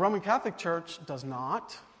 The Roman Catholic Church does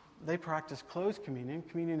not. They practice closed communion.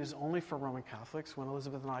 Communion is only for Roman Catholics. When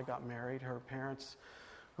Elizabeth and I got married, her parents,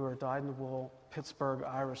 who are dyed-in-the-wool Pittsburgh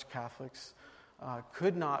Irish Catholics,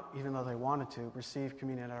 could not, even though they wanted to, receive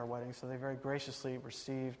communion at our wedding. So they very graciously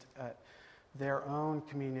received their own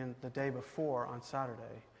communion the day before on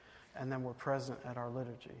Saturday, and then were present at our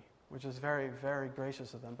liturgy, which is very, very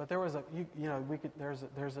gracious of them. But there was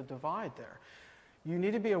there's a divide there. You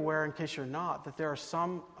need to be aware, in case you're not, that there are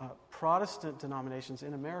some Protestant denominations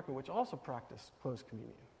in America which also practice closed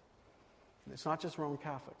communion. It's not just Roman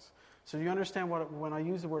Catholics. So you understand when I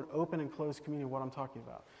use the word open and closed communion, what I'm talking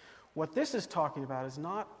about. What this is talking about is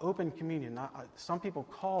not open communion. Some people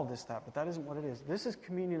call this that, but that isn't what it is. This is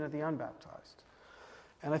communion of the unbaptized.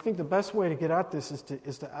 And I think the best way to get at this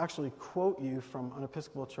is to actually quote you from an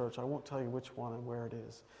Episcopal church. I won't tell you which one and where it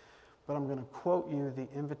is, but I'm going to quote you the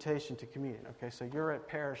invitation to communion. Okay, so you're at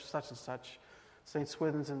parish such and such, St.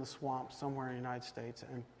 Swithin's in the Swamp, somewhere in the United States,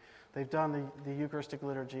 and They've done the Eucharistic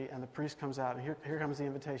liturgy, and the priest comes out, and here comes the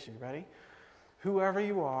invitation. You ready? Whoever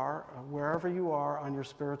you are, wherever you are on your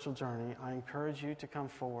spiritual journey, I encourage you to come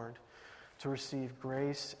forward to receive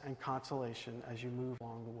grace and consolation as you move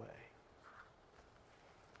along the way.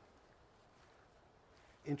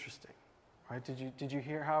 Interesting, right? Did you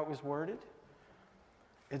hear how it was worded?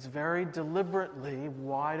 It's very deliberately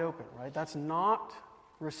wide open, right? That's not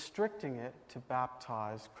restricting it to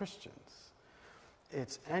baptized Christians.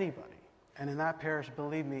 It's anybody. And in that parish,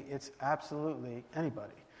 believe me, it's absolutely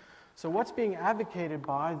anybody. So what's being advocated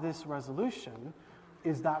by this resolution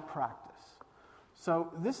is that practice.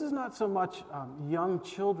 So this is not so much young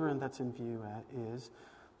children that's in view.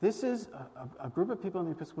 This is a group of people in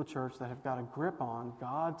the Episcopal Church that have got a grip on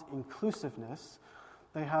God's inclusiveness.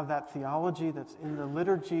 They have that theology that's in the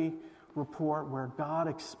liturgy report where God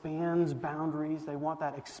expands boundaries. They want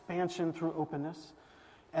that expansion through openness.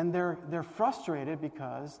 And they're frustrated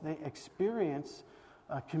because they experience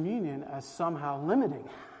communion as somehow limiting,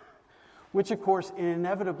 which of course it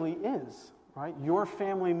inevitably is, right? Your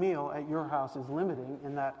family meal at your house is limiting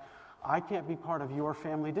in that I can't be part of your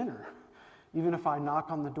family dinner, even if I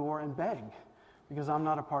knock on the door and beg, because I'm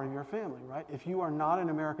not a part of your family, right? If you are not an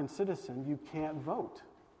American citizen, you can't vote.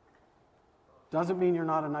 Doesn't mean you're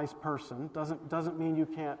not a nice person, doesn't mean you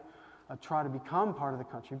can't try to become part of the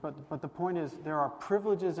country, but the point is there are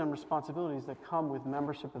privileges and responsibilities that come with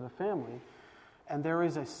membership of the family, and there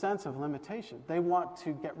is a sense of limitation. They want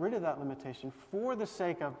to get rid of that limitation for the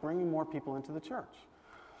sake of bringing more people into the church.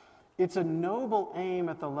 It's a noble aim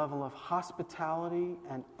at the level of hospitality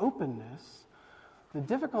and openness. The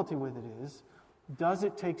difficulty with it is, does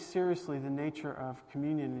it take seriously the nature of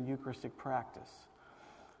communion and Eucharistic practice?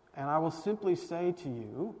 And I will simply say to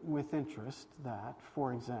you with interest that,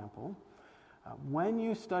 for example, when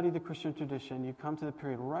you study the Christian tradition, you come to the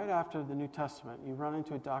period right after the New Testament, you run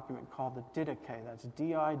into a document called the Didache, that's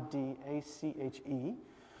D-I-D-A-C-H-E,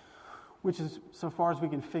 which is, so far as we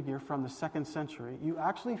can figure, from the 2nd century. You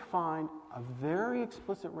actually find a very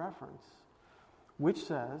explicit reference which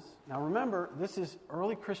says, now remember, this is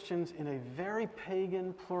early Christians in a very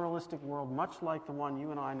pagan, pluralistic world, much like the one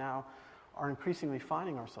you and I now are increasingly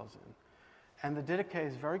finding ourselves in. And the Didache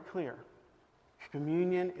is very clear.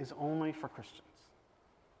 Communion is only for Christians.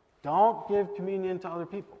 Don't give communion to other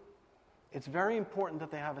people. It's very important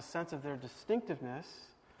that they have a sense of their distinctiveness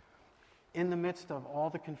in the midst of all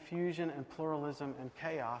the confusion and pluralism and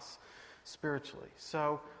chaos spiritually.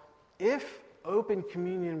 So if open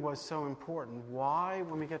communion was so important, why,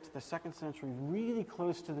 when we get to the 2nd century, really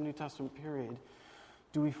close to the New Testament period,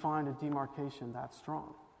 do we find a demarcation that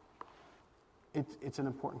strong? It's an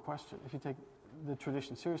important question if you take the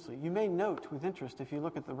tradition seriously. You may note with interest, if you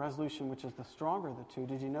look at the resolution, which is the stronger of the two,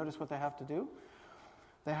 did you notice what they have to do?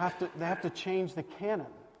 They have to change the canon.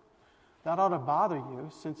 That ought to bother you,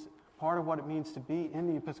 since part of what it means to be in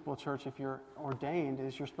the Episcopal Church, if you're ordained,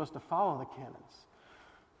 is you're supposed to follow the canons.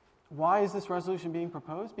 Why is this resolution being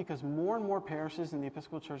proposed? Because more and more parishes in the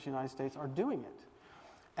Episcopal Church of the United States are doing it.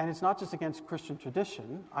 And it's not just against Christian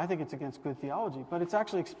tradition. I think it's against good theology, but it's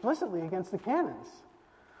actually explicitly against the canons.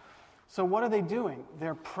 So what are they doing?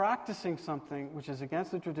 They're practicing something which is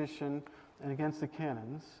against the tradition and against the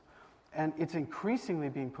canons, and it's increasingly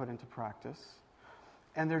being put into practice,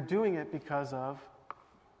 and they're doing it because of,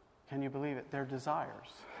 can you believe it, their desires.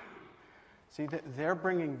 See, they're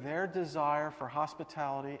bringing their desire for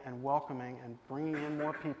hospitality and welcoming and bringing in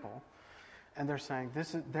more people, and they're saying,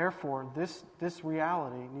 this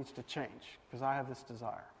reality needs to change because I have this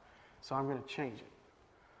desire. So I'm going to change it.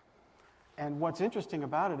 And what's interesting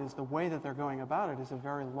about it is the way that they're going about it is a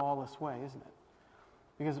very lawless way, isn't it?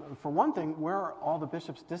 Because for one thing, where are all the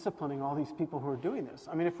bishops disciplining all these people who are doing this?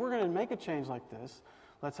 I mean, if we're going to make a change like this,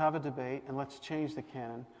 let's have a debate and let's change the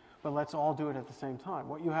canon, but let's all do it at the same time.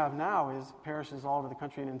 What you have now is parishes all over the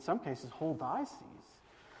country, and in some cases, whole dioceses,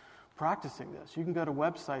 practicing this. You can go to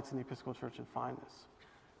websites in the Episcopal Church and find this.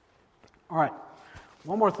 All right,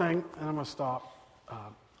 one more thing, and I'm going to stop.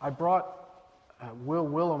 I brought Will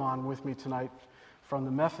Willimon with me tonight from the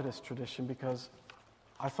Methodist tradition because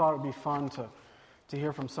I thought it would be fun to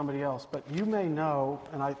hear from somebody else. But you may know,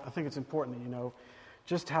 and I think it's important that you know,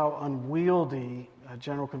 just how unwieldy a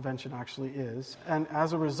General Convention actually is. And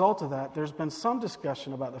as a result of that, there's been some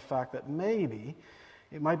discussion about the fact that maybe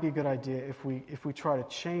it might be a good idea if we try to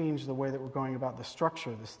change the way that we're going about the structure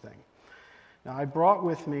of this thing. Now, I brought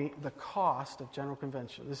with me the cost of General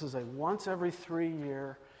Convention. This is a once every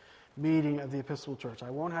 3-year meeting of the Episcopal Church. I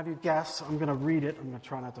won't have you guess. I'm going to read it. I'm going to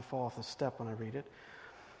try not to fall off the step when I read it.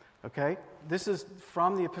 Okay? This is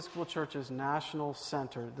from the Episcopal Church's National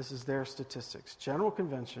Center. This is their statistics. General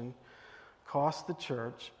Convention cost the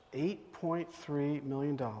Church $8.3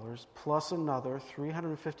 million plus another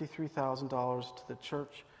 $353,000 to the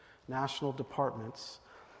church national departments,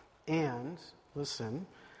 and, listen,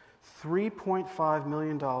 $3.5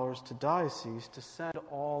 million to dioceses to send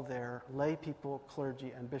all their lay people,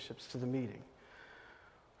 clergy, and bishops to the meeting,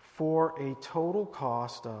 for a total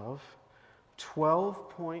cost of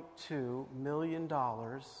 $12.2 million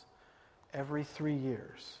every 3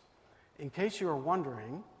 years. In case you are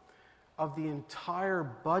wondering, of the entire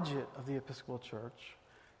budget of the Episcopal Church,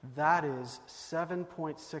 that is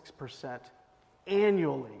 7.6%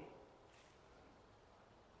 annually.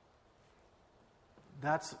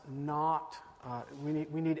 That's not,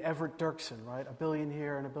 we need Everett Dirksen, right? $1 billion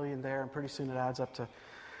here and $1 billion there, and pretty soon it adds up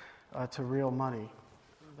to real money.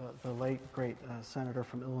 The late, great senator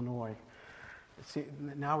from Illinois. See,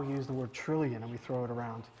 now we use the word trillion and we throw it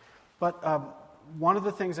around. But one of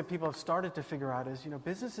the things that people have started to figure out is,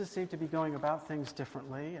 businesses seem to be going about things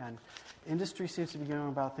differently, and industry seems to be going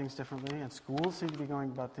about things differently, and schools seem to be going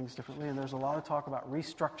about things differently, and there's a lot of talk about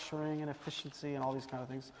restructuring and efficiency and all these kind of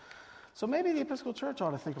things. So maybe the Episcopal Church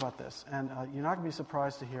ought to think about this, and you're not going to be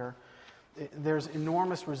surprised to hear there's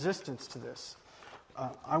enormous resistance to this.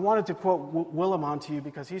 I wanted to quote Willimon to you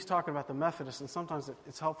because he's talking about the Methodists, and sometimes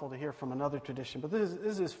it's helpful to hear from another tradition. But this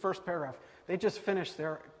is his first paragraph. They just finished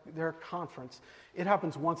their conference. It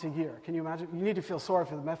happens once a year. Can you imagine? You need to feel sorry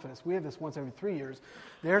for the Methodists. We have this once every 3 years.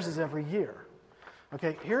 Theirs is every year.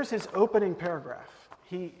 Okay, here's his opening paragraph.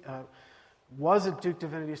 He was at Duke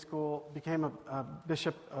Divinity School, became a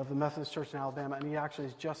bishop of the Methodist Church in Alabama, and he actually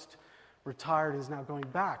is just retired, is now going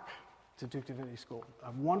back to Duke Divinity School.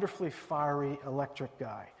 A wonderfully fiery, electric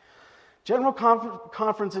guy. General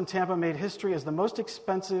Conference in Tampa made history as the most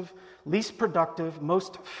expensive, least productive,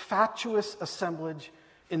 most fatuous assemblage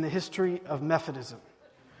in the history of Methodism.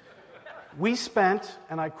 We spent,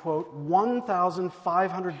 and I quote,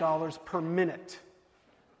 $1,500 per minute.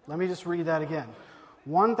 Let me just read that again.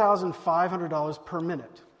 $1,500 per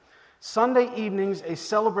minute. Sunday evenings, a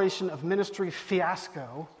celebration of ministry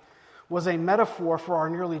fiasco, was a metaphor for our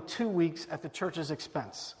nearly 2 weeks at the church's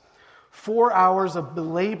expense. 4 hours of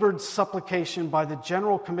belabored supplication by the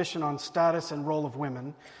General Commission on Status and Role of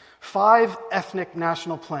Women, 5 ethnic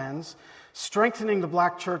national plans, strengthening the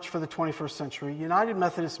black church for the 21st century, United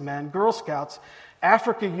Methodist Men, Girl Scouts,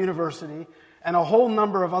 Africa University, and a whole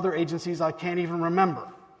number of other agencies I can't even remember.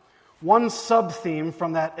 One sub-theme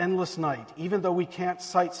from that endless night: even though we can't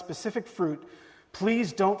cite specific fruit,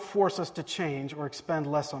 please don't force us to change or expend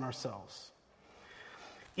less on ourselves.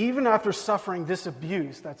 Even after suffering this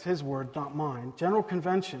abuse, that's his word, not mine, General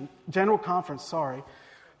Conference,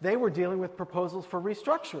 they were dealing with proposals for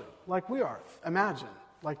restructuring, like we are. Imagine,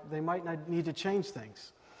 like they might not need to change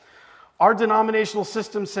things. Our denominational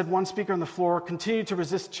system, said one speaker on the floor, continued to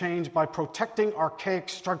resist change by protecting archaic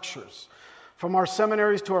structures. From our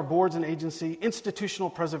seminaries to our boards and agency,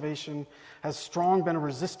 institutional preservation has strong been a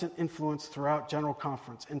resistant influence throughout General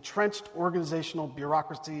Conference. Entrenched organizational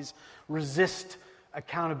bureaucracies resist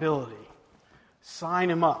accountability.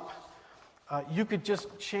 Sign him up. You could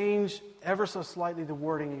just change ever so slightly the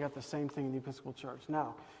wording, you got the same thing in the Episcopal Church.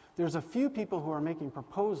 Now, there's a few people who are making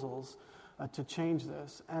proposals to change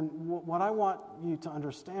this, and what I want you to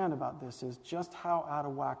understand about this is just how out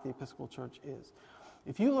of whack the Episcopal Church is.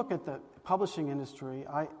 If you look at the publishing industry,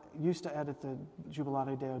 I used to edit the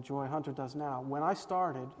Jubilate Deo Joy, Hunter does now. When I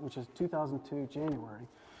started, which is 2002, January,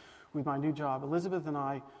 with my new job, Elizabeth and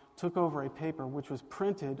I took over a paper which was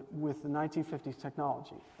printed with the 1950s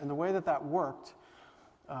technology. And the way that worked,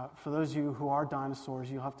 for those of you who are dinosaurs,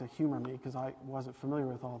 you'll have to humor me because I wasn't familiar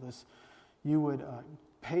with all this. You would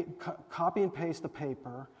copy and paste the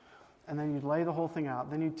paper, and then you'd lay the whole thing out.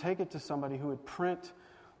 Then you'd take it to somebody who would print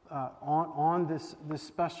on this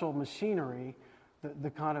special machinery, the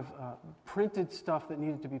kind of printed stuff that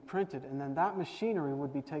needed to be printed, and then that machinery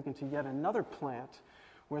would be taken to yet another plant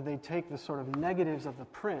where they take the sort of negatives of the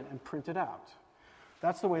print and print it out.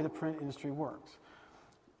 That's the way the print industry works.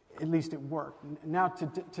 At least it worked. Now,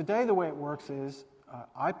 today the way it works is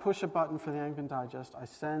I push a button for the Anglican Digest, I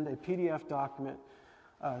send a PDF document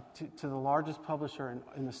to the largest publisher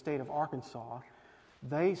in the state of Arkansas.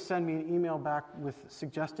 They send me an email back with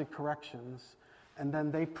suggested corrections, and then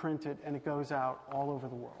they print it, and it goes out all over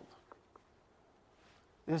the world.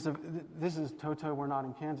 This is Toto, we're not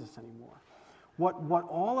in Kansas anymore. What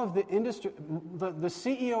all of the industry, the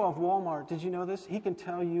CEO of Walmart, did you know this? He can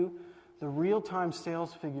tell you the real-time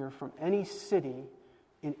sales figure from any city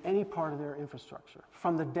in any part of their infrastructure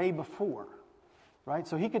from the day before, right?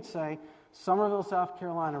 So he could say, Summerville, South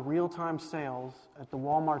Carolina, real-time sales at the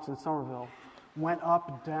Walmarts in Summerville went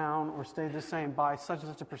up, down, or stayed the same by such and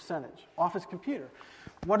such a percentage off its computer.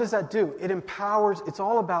 What does that do? It empowers, it's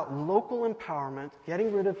all about local empowerment,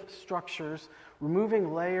 getting rid of structures,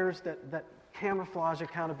 removing layers that camouflage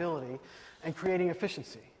accountability, and creating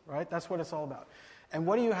efficiency, right? That's what it's all about. And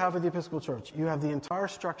what do you have with the Episcopal Church? You have the entire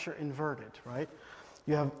structure inverted, right?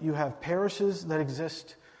 You have parishes that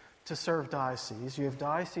exist to serve dioceses. You have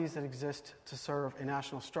dioceses that exist to serve a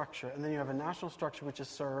national structure. And then you have a national structure which is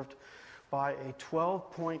served by a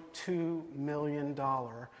 $12.2 million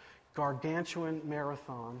gargantuan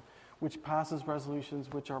marathon which passes resolutions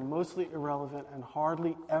which are mostly irrelevant and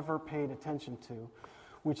hardly ever paid attention to,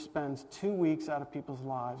 which spends 2 weeks out of people's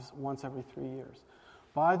lives once every 3 years.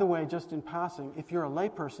 By the way, just in passing, if you're a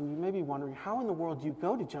layperson, you may be wondering, how in the world do you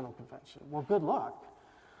go to General Convention? Well, good luck.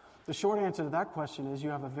 The short answer to that question is you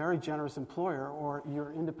have a very generous employer, or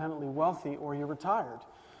you're independently wealthy, or you're retired.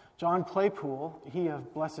 John Claypool, he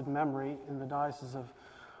of blessed memory in the Diocese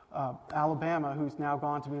of Alabama, who's now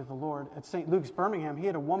gone to be with the Lord, at St. Luke's, Birmingham, he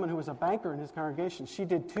had a woman who was a banker in his congregation. She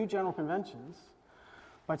did 2 General Conventions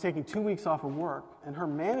by taking 2 weeks off of work, and her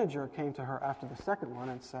manager came to her after the second one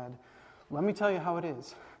and said, let me tell you how it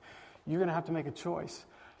is. You're going to have to make a choice.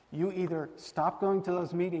 You either stop going to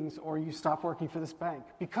those meetings or you stop working for this bank.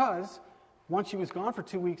 Because once she was gone for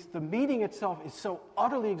 2 weeks, the meeting itself is so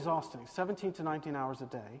utterly exhausting, 17 to 19 hours a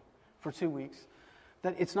day for 2 weeks,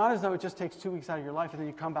 that it's not as though it just takes 2 weeks out of your life and then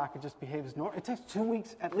you come back and just behave as normal. It takes 2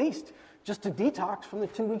 weeks at least just to detox from the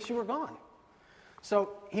 2 weeks you were gone.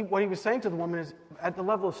 So what he was saying to the woman is, at the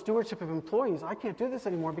level of stewardship of employees, I can't do this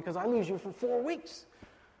anymore because I lose you for 4 weeks.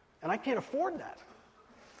 And I can't afford that.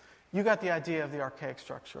 You got the idea of the archaic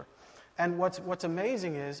structure. And what's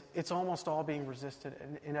amazing is it's almost all being resisted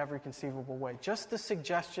in every conceivable way. Just the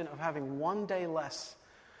suggestion of having 1 day less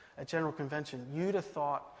at General Convention, you'd have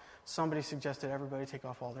thought somebody suggested everybody take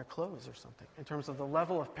off all their clothes or something. In terms of the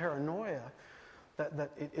level of paranoia,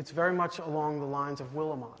 it's very much along the lines of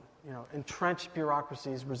Willimon, entrenched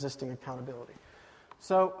bureaucracies resisting accountability.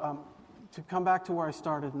 So to come back to where I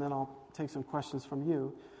started, and then I'll take some questions from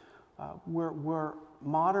you, we're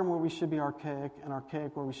modern where we should be archaic, and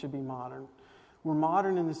archaic where we should be modern. We're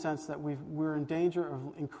modern in the sense that we're in danger of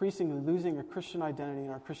increasingly losing a Christian identity and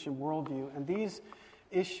our Christian worldview. And these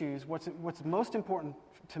issues, what's most important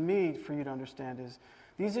to me for you to understand is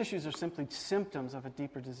these issues are simply symptoms of a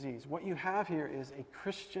deeper disease. What you have here is a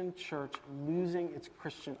Christian church losing its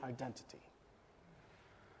Christian identity.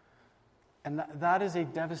 And that is a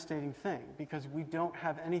devastating thing, because we don't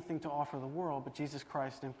have anything to offer the world but Jesus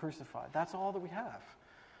Christ and Him crucified. That's all that we have.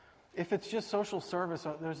 If it's just social service,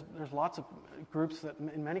 there's lots of groups that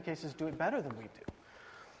in many cases do it better than we do,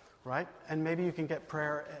 right? And maybe you can get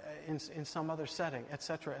prayer in some other setting, et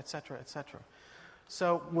cetera, et cetera, et cetera.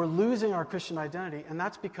 So we're losing our Christian identity, and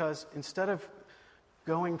that's because instead of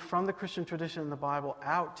going from the Christian tradition in the Bible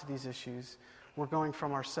out to these issues, we're going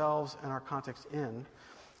from ourselves and our context in.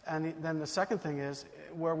 And then the second thing is,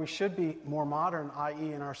 where we should be more modern,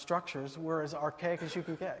 i.e. in our structures, we're as archaic as you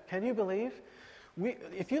can get. Can you believe?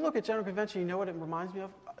 If you look at General Convention, you know what it reminds me of?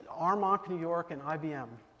 Armonk, New York, and IBM.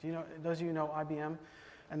 Do you know, those of you who know IBM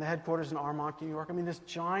and the headquarters in Armonk, New York? I mean, this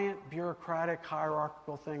giant bureaucratic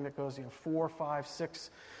hierarchical thing that goes 4, 5, 6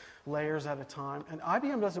 layers at a time. And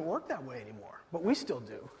IBM doesn't work that way anymore, but we still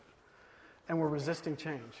do. And we're resisting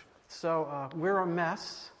change. So we're a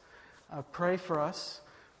mess. Pray for us.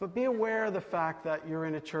 But be aware of the fact that you're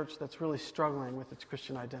in a church that's really struggling with its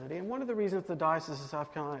Christian identity. And one of the reasons the Diocese of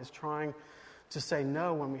South Carolina is trying to say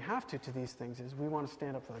no when we have to these things is we want to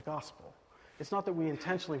stand up for the gospel. It's not that we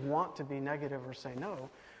intentionally want to be negative or say no,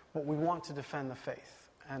 but we want to defend the faith.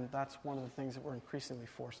 And that's one of the things that we're increasingly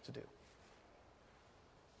forced to do.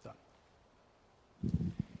 So.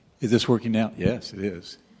 Is this working now? Yes, it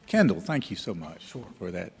is. Kendall, thank you so much for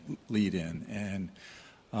that lead-in. And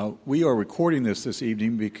we are recording this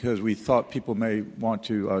evening because we thought people may want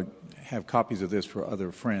to have copies of this for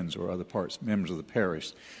other friends or other members of the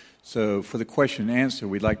parish. So for the question and answer,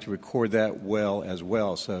 we'd like to record that as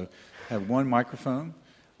well. So have one microphone.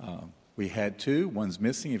 We had 2. One's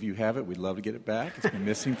missing. If you have it, we'd love to get it back. It's been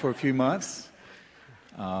missing for a few months.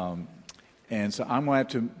 And so I'm going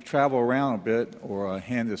to have to travel around a bit or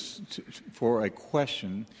hand this for a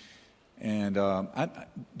question. And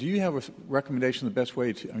do you have a recommendation of the best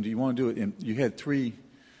way to? Do you want to do it? You had 3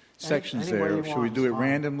 sections there. Should we do it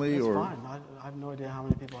randomly? It's or? Fine. I have no idea how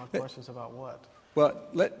many people have questions about what. Well,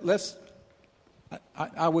 let's.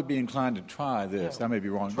 I would be inclined to try this. I may be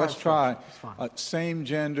wrong. Let's try same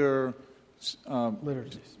gender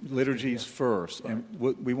liturgies first, right. And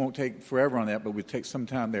we won't take forever on that, but we'll take some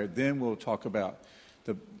time there. Then we'll talk about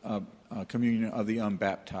the communion of the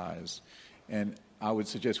unbaptized. And I would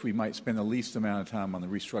suggest we might spend the least amount of time on the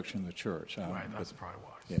restructuring of the church. Right, that's probably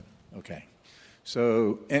wise. Yeah, okay.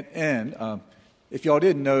 So, if y'all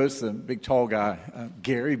didn't notice, the big tall guy,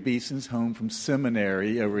 Gary Beeson's home from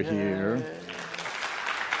seminary over here.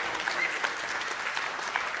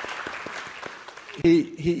 He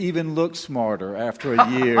even looks smarter after a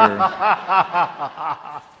year.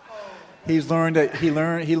 He learned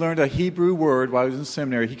a Hebrew word while he was in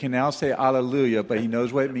seminary. He can now say Alleluia, but he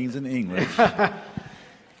knows what it means in English.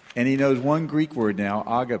 And he knows one Greek word now,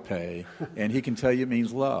 agape, and he can tell you it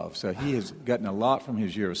means love. So he has gotten a lot from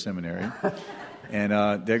his year of seminary. And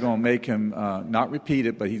they're going to make him not repeat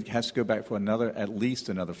it, but he has to go back for at least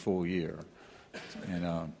another full year.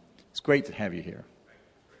 And it's great to have you here.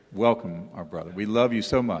 Welcome, our brother. We love you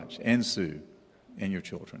so much, and Sue, and your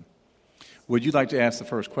children. Would you like to ask the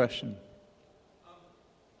first question?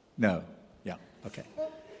 No? Yeah, okay.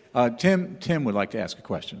 Tim would like to ask a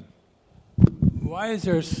question. Why is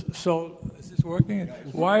there is this working?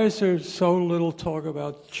 Why is there so little talk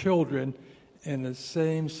about children in a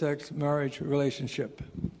same-sex marriage relationship?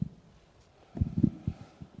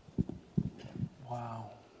 Wow.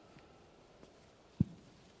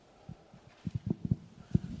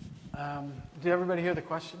 Did everybody hear the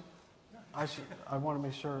question? I want to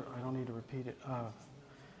make sure I don't need to repeat it.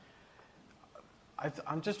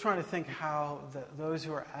 I'm just trying to think how those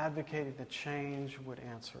who are advocating the change would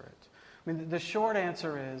answer it. I mean, the short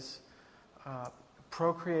answer is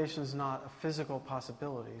procreation is not a physical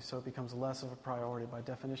possibility, so it becomes less of a priority by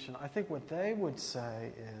definition. I think what they would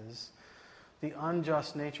say is the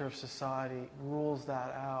unjust nature of society rules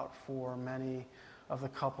that out for many of the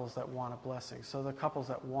couples that want a blessing. So the couples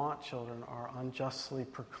that want children are unjustly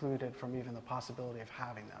precluded from even the possibility of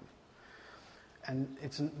having them. And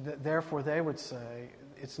therefore they would say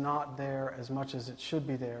it's not there as much as it should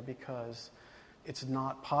be there because it's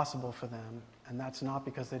not possible for them, and that's not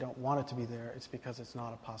because they don't want it to be there, it's because it's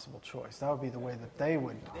not a possible choice. That would be the way that they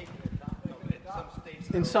would.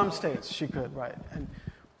 In some states, she could, right. And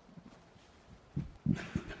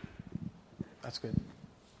that's good.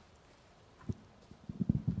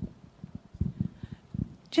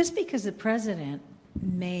 Just because the president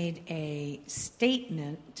made a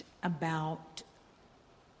statement about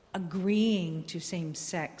agreeing to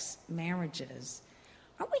same-sex marriages,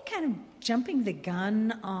 aren't we kind of jumping the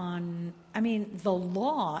gun on, the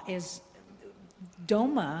law is,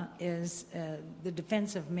 DOMA is the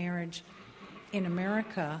Defense of Marriage in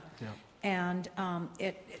America, yeah. And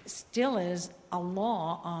it still is a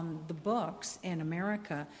law on the books in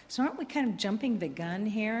America. So aren't we kind of jumping the gun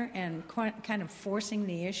here and kind of forcing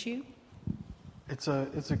the issue? It's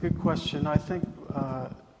a good question. I think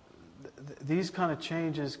these kind of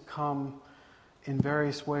changes come in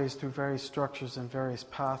various ways through various structures and various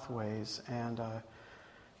pathways. And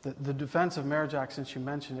the Defense of Marriage Act, since you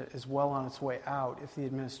mentioned it, is well on its way out. If the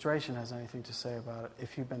administration has anything to say about it,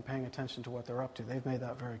 if you've been paying attention to what they're up to, they've made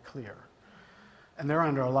that very clear. And they're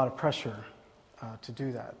under a lot of pressure to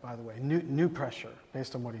do that, by the way. New pressure,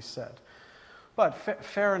 based on what he said. But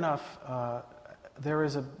fair enough, there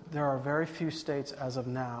are very few states as of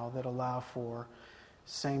now that allow for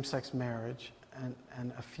same-sex marriage,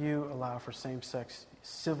 and a few allow for same-sex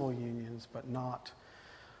civil unions, but not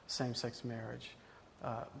same-sex marriage.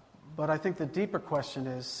 But I think the deeper question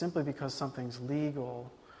is simply because something's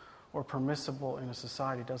legal or permissible in a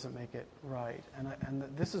society doesn't make it right. And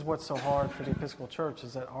this is what's so hard for the Episcopal Church,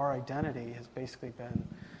 is that our identity has basically been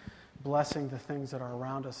blessing the things that are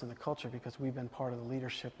around us in the culture because we've been part of the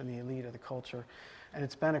leadership and the elite of the culture. And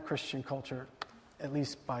it's been a Christian culture, at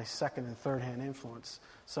least by second and third-hand influence.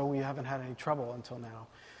 So we haven't had any trouble until now.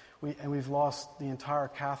 We've lost the entire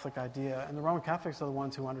Catholic idea, and the Roman Catholics are the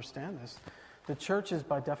ones who understand this. The church is,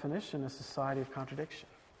 by definition, a society of contradiction.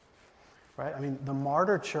 Right? The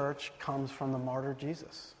martyr church comes from the martyr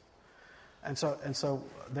Jesus. And so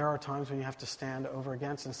there are times when you have to stand over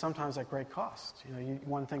against, and sometimes at great cost.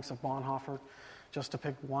 One thinks of Bonhoeffer, just to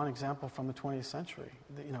pick one example from the 20th century.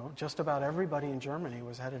 Just about everybody in Germany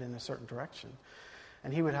was headed in a certain direction,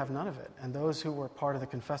 and he would have none of it. And those who were part of the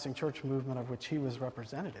confessing church movement of which he was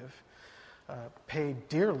representative paid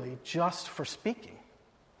dearly just for speaking.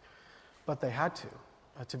 But they had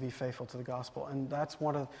to be faithful to the gospel. And that's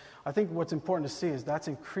I think what's important to see is that's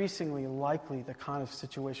increasingly likely the kind of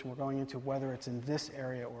situation we're going into, whether it's in this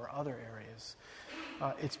area or other areas.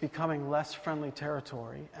 It's becoming less friendly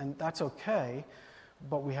territory, and that's okay,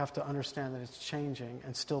 but we have to understand that it's changing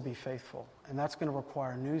and still be faithful. And that's going to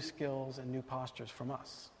require new skills and new postures from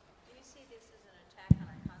us. Do you see this as an attack on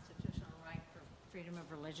our constitutional right Freedom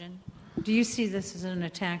of religion? Do you see this as an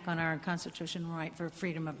attack on our constitutional right for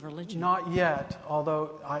freedom of religion? Not yet,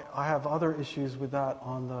 although I have other issues with that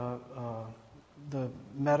on the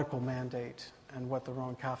medical mandate and what the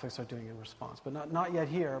Roman Catholics are doing in response. But not yet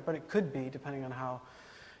here, but it could be, depending on how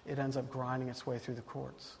it ends up grinding its way through the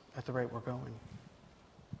courts at the rate we're going.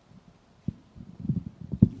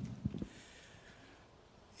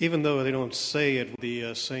 Even though they don't say it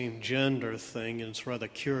the same gender thing, and it's rather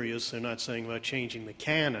curious, they're not saying about changing the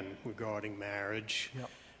canon regarding marriage.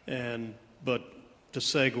 Yep. But to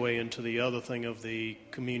segue into the other thing of the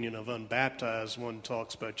communion of unbaptized, one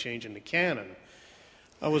talks about changing the canon.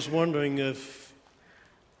 I was wondering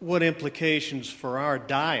what implications for our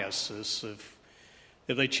diocese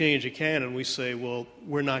if they change a canon, we say, well,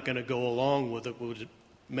 we're not going to go along with it. Would it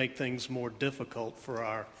make things more difficult for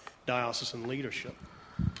our diocesan leadership?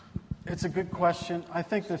 It's a good question. I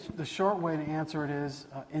think the short way to answer it is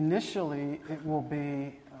initially it will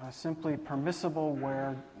be simply permissible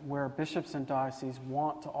where bishops and dioceses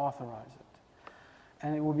want to authorize it.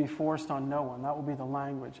 And it will be forced on no one. That will be the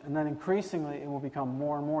language. And then increasingly it will become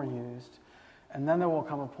more and more used. And then there will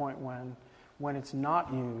come a point when it's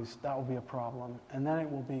not used, that will be a problem. And then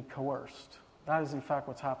it will be coerced. That is in fact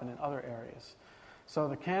what's happened in other areas. So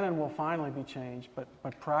the canon will finally be changed, but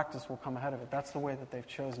practice will come ahead of it. That's the way that they've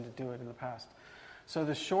chosen to do it in the past. So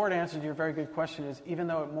the short answer to your very good question is, even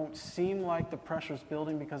though it won't seem like the pressure's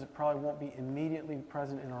building because it probably won't be immediately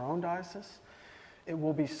present in our own diocese, it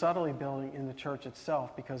will be subtly building in the church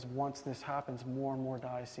itself, because once this happens, more and more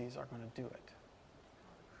dioceses are going to do it.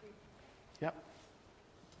 Yep.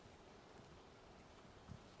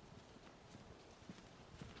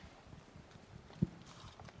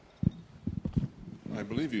 I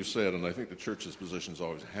believe you said, and I think the church's position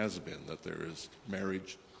always has been, that there is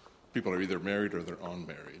marriage. People are either married or they're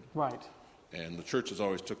unmarried. Right. And the church has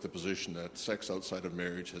always took the position that sex outside of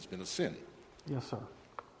marriage has been a sin. Yes, sir.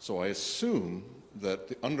 So I assume that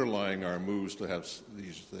the underlying our moves to have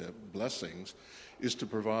these blessings is to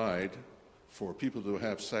provide for people to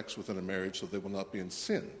have sex within a marriage so they will not be in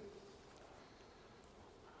sin.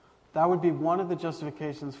 That would be one of the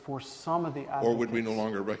justifications for some of the advocates. Or would we no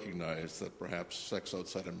longer recognize that perhaps sex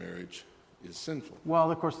outside of marriage is sinful? Well,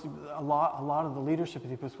 of course, a lot of the leadership of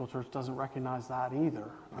the Episcopal Church doesn't recognize that either,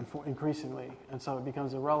 increasingly, and so it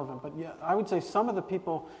becomes irrelevant. But yeah, I would say some of the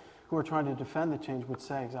people who are trying to defend the change would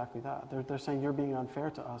say exactly that. They're saying you're being unfair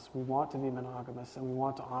to us. We want to be monogamous, and we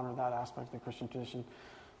want to honor that aspect of the Christian tradition,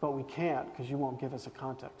 but we can't because you won't give us a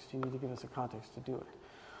context. You need to give us a context to do it.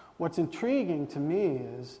 What's intriguing to me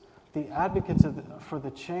is the advocates for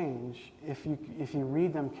the change, if you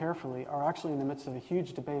read them carefully, are actually in the midst of a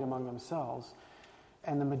huge debate among themselves,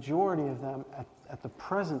 and the majority of them at the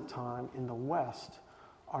present time in the West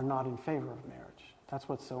are not in favor of marriage. That's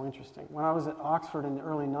what's so interesting. When I was at Oxford in the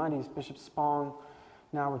early 90s, Bishop Spong,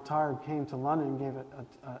 now retired, came to London and gave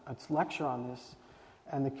a lecture on this,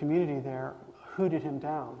 and the community there hooted him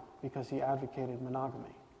down because he advocated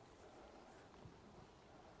monogamy.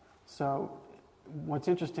 So what's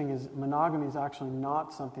interesting is monogamy is actually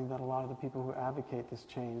not something that a lot of the people who advocate this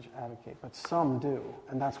change advocate, but some do,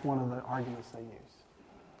 and that's one of the arguments they use.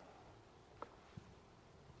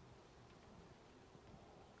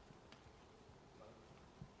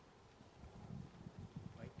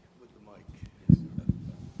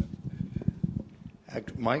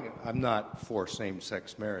 I'm not for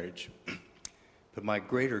same-sex marriage, but my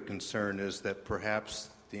greater concern is that perhaps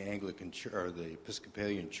the Anglican Church or the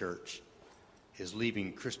Episcopalian Church is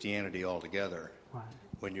leaving Christianity altogether. Right.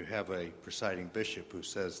 When you have a presiding bishop who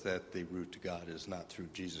says that the route to God is not through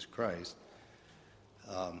Jesus Christ.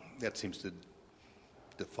 That seems to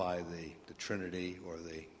defy the Trinity or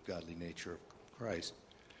the godly nature of Christ.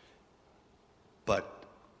 But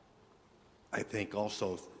I think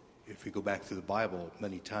also, if we go back to the Bible,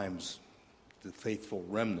 many times the faithful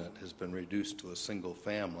remnant has been reduced to a single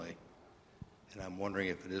family. And I'm wondering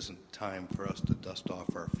if it isn't time for us to dust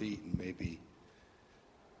off our feet and maybe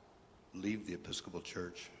leave the Episcopal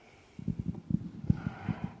Church.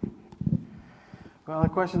 Well, the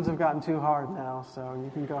questions have gotten too hard now, so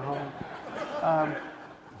you can go home.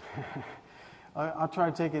 I'll try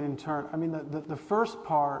to take it in turn. I mean, the first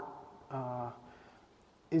part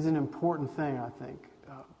is an important thing, I think.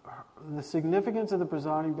 The significance of the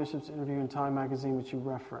presiding bishop's interview in Time magazine, which you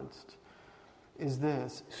referenced, is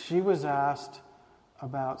this. She was asked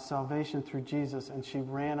about salvation through Jesus, and she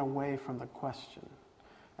ran away from the question.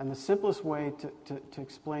 And the simplest way to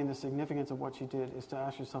explain the significance of what she did is to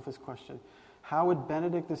ask yourself this question. How would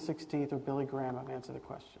Benedict XVI or Billy Graham have answered the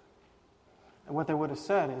question? And what they would have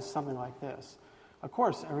said is something like this. Of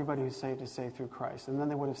course, everybody who's saved is saved through Christ. And then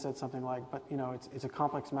they would have said something like, but, it's a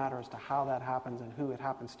complex matter as to how that happens and who it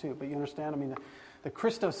happens to. But you understand, the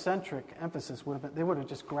Christocentric emphasis would have been, they would have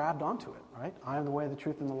just grabbed onto it, right? I am the way, the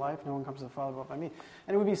truth, and the life. No one comes to the Father but by me.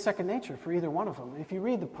 And it would be second nature for either one of them. If you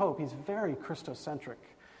read the Pope, he's very Christocentric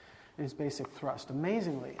in his basic thrust,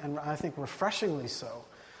 amazingly, and I think refreshingly so.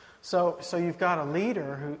 So you've got a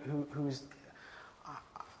leader who's,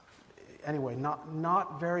 anyway,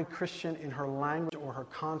 not very Christian in her language or her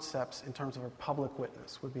concepts in terms of her public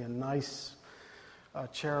witness, would be a nice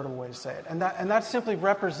charitable way to say it. And that's simply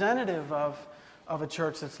representative of a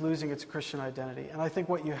church that's losing its Christian identity. And I think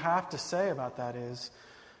what you have to say about that is,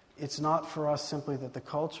 it's not for us simply that the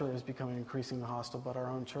culture is becoming increasingly hostile, but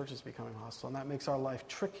our own church is becoming hostile. And that makes our life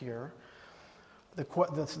trickier.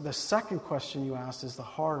 The second question you asked is the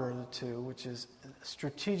harder of the two, which is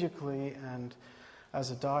strategically and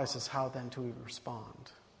as a diocese, how then do we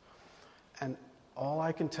respond? And all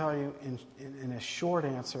I can tell you in a short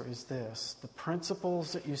answer is this. The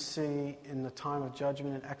principles that you see in the time of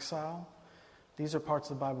judgment and exile, these are parts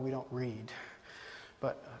of the Bible we don't read.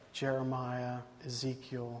 But Jeremiah,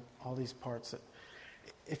 Ezekiel, all these parts.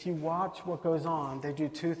 If you watch what goes on, they do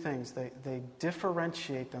two things. They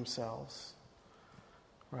differentiate themselves,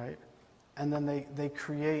 right? And then they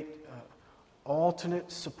create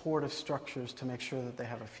alternate supportive structures to make sure that they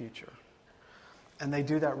have a future. And they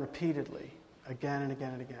do that repeatedly, again and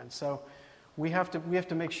again and again. So we have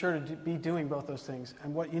to make sure to be doing both those things.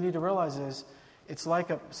 And what you need to realize is, it's like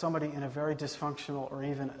somebody in a very dysfunctional or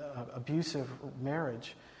even abusive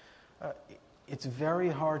marriage. It's very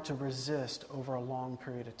hard to resist over a long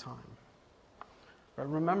period of time. Right?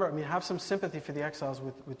 Remember, have some sympathy for the exiles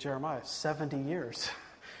with Jeremiah. 70 years,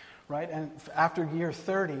 right? And after year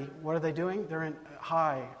 30, what are they doing? They're in,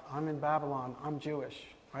 hi, I'm in Babylon, I'm Jewish,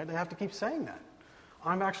 right? They have to keep saying that.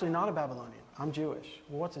 I'm actually not a Babylonian, I'm Jewish.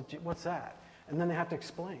 Well, what's that? And then they have to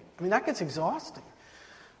explain. That gets exhausting.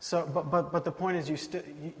 So, but the point is,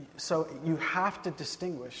 you have to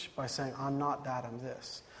distinguish by saying, I'm not that, I'm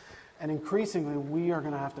this. And increasingly, we are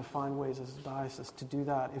going to have to find ways as a diocese to do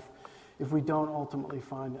that if we don't ultimately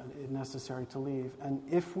find it necessary to leave. And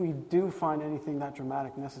if we do find anything that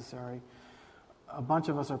dramatic necessary, a bunch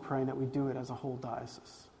of us are praying that we do it as a whole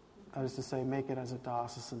diocese. That is to say, make it as a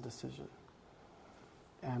diocesan decision.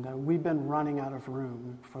 And we've been running out of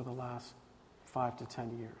room for the last 5 to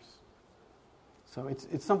 10 years. So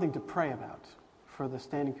it's something to pray about for the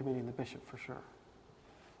standing committee and the bishop, for sure.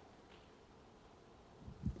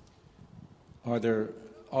 Are there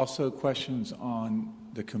also questions on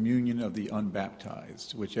the communion of the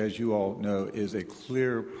unbaptized, which, as you all know, is a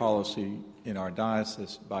clear policy in our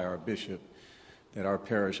diocese by our bishop that our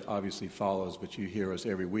parish obviously follows, but you hear us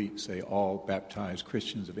every week say all baptized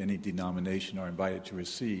Christians of any denomination are invited to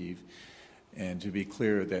receive, and to be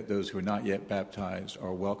clear that those who are not yet baptized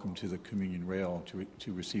are welcome to the communion rail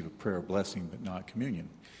to receive a prayer blessing, but not communion.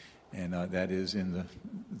 And that is in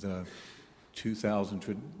the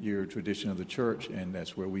 2,000-year tradition of the church, and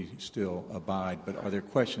that's where we still abide. But are there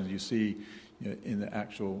questions? You see in the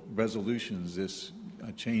actual resolutions this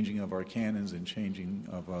changing of our canons and changing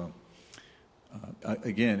of,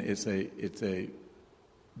 again, it's a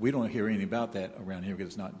we don't hear anything about that around here because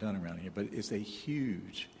it's not done around here, but it's a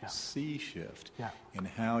huge sea shift in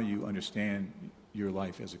how you understand your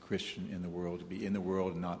life as a Christian in the world, to be in the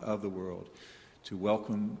world and not of the world, to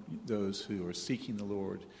welcome those who are seeking the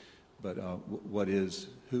Lord, but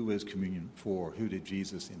who is communion for, who did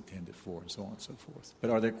Jesus intend it for, and so on and so forth.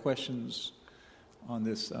 But are there questions on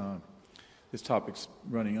this? This topic's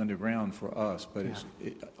running underground for us, but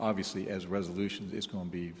obviously as resolutions, it's going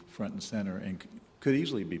to be front and center and could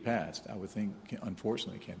easily be passed. I would think,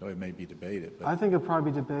 unfortunately, Kendall, it may be debated. But I think it'll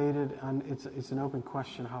probably be debated, and it's an open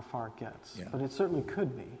question how far it gets. Yeah. But it certainly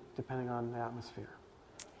could be, depending on the atmosphere.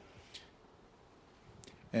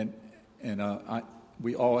 And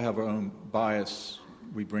we all have our own bias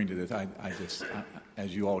we bring to this. I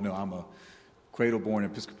as you all know, I'm a cradle-born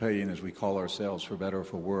Episcopalian, as we call ourselves, for better or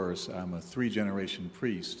for worse. I'm a 3-generation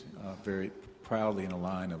priest, very proudly in a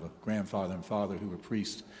line of a grandfather and father who were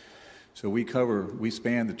priests. So we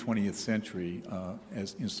span the 20th century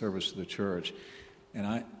as in service to the church.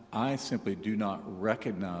 And I simply do not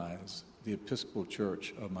recognize the Episcopal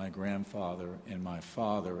Church of my grandfather and my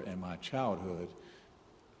father and my childhood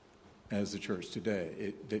as the church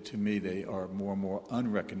today. To me, they are more and more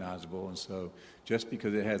unrecognizable. And so just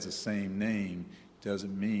because it has the same name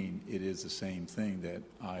doesn't mean it is the same thing that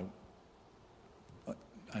I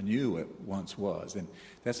knew it once was. And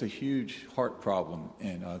that's a huge heart problem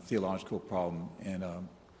and a theological problem and a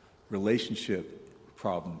relationship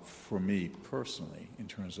problem for me personally in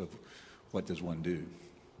terms of what does one do?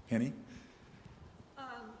 Penny?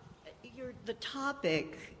 The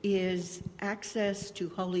topic is access to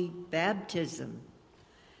holy baptism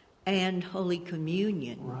and Holy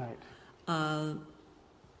Communion. Right.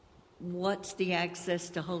 What's the access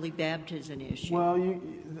to holy baptism issue? Well,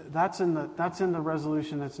 that's in the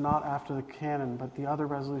resolution that's not after the canon, but the other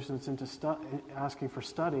resolution that's into asking for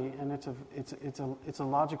study, and it's a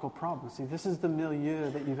logical problem. See, this is the milieu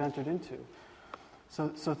that you've entered into.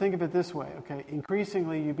 So think of it this way, okay?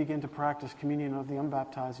 Increasingly, you begin to practice communion of the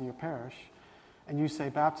unbaptized in your parish, and you say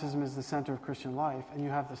baptism is the center of Christian life, and you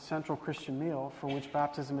have the central Christian meal for which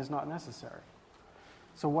baptism is not necessary.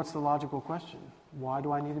 So what's the logical question? Why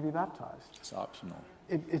do I need to be baptized? It's optional.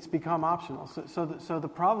 It's become optional. So the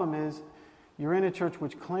problem is, you're in a church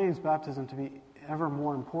which claims baptism to be ever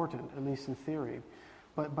more important, at least in theory,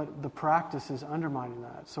 but the practice is undermining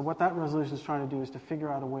that. So what that resolution is trying to do is to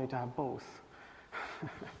figure out a way to have both.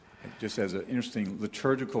 Just as an interesting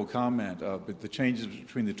liturgical comment, but the changes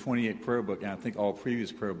between the 28 prayer book and I think all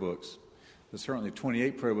previous prayer books, but certainly the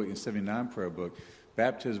 28 prayer book and 79 prayer book,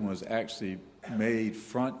 baptism was actually made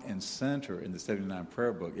front and center in the 79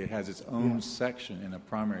 prayer book. It has its own section in a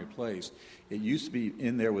primary place. It used to be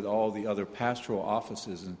in there with all the other pastoral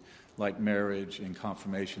offices, and like marriage and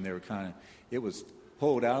confirmation. They were it was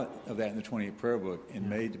pulled out of that in the 28 prayer book and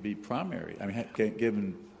made to be primary. I mean,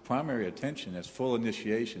 given primary attention as full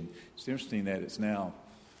initiation. It's interesting that it's now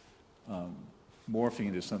morphing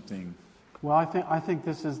into something. Well, I think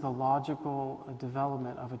this is the logical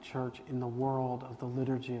development of a church in the world of the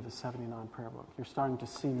liturgy of the 79 prayer book. You're starting to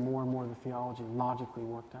see more and more of the theology logically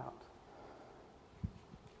worked out.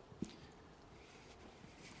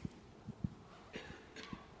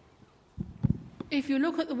 If you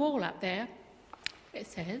look at the wall up there, it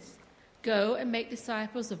says, "Go and make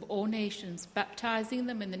disciples of all nations, baptizing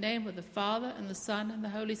them in the name of the Father and the Son and the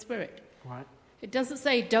Holy Spirit." Right. It doesn't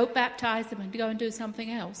say don't baptize them and go and do something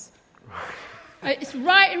else. It's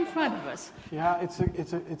right in front of us. Yeah,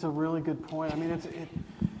 it's a really good point. I mean,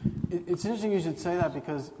 it's interesting you should say that,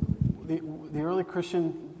 because the early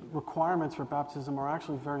Christian requirements for baptism are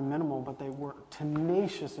actually very minimal, but they were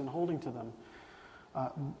tenacious in holding to them.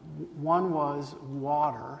 One was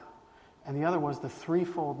water, and the other was the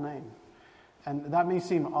threefold name. And that may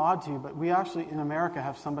seem odd to you, but we actually in America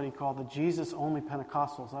have somebody called the Jesus-only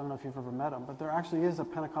Pentecostals. I don't know if you've ever met them, but there actually is a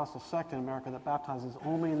Pentecostal sect in America that baptizes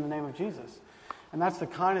only in the name of Jesus. And that's the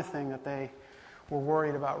kind of thing that they were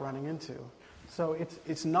worried about running into. So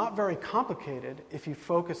it's not very complicated if you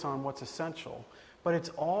focus on what's essential, but it's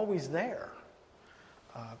always there.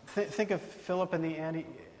 Think of Philip and the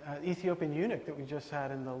Ethiopian eunuch that we just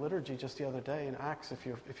had in the liturgy just the other day in Acts. If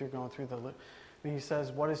you're going through he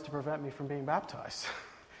says, "What is to prevent me from being baptized?"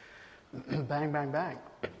 Bang, bang, bang.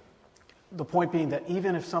 The point being that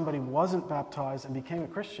even if somebody wasn't baptized and became a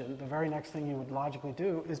Christian, the very next thing you would logically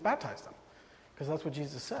do is baptize them, because that's what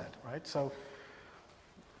Jesus said, right? So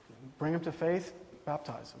bring them to faith,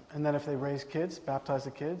 baptize them. And then if they raise kids, baptize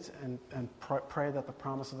the kids, and pray that the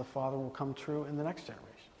promise of the Father will come true in the next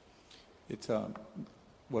generation. It's,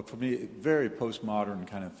 well, for me, very postmodern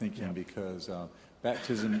kind of thinking, because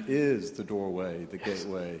baptism is the doorway, the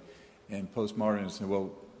gateway, and postmodernism,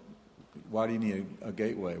 well, why do you need a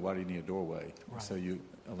gateway? Why do you need a doorway? Right. So you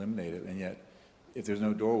eliminate it, and yet if there's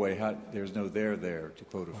no doorway, there's no there, to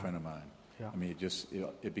quote a friend of mine. Yeah. I mean, it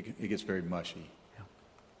gets very mushy. Yeah.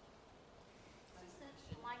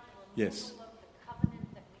 Yes.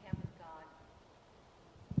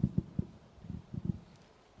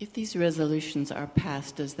 If these resolutions are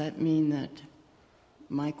passed, does that mean that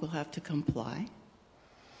Mike will have to comply?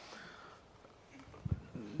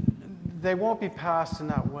 They won't be passed in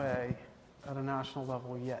that way at a national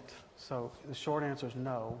level yet. So the short answer is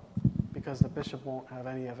no, because the bishop won't have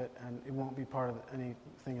any of it, and it won't be part of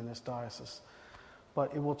anything in this diocese.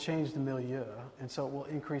 But it will change the milieu, and so it will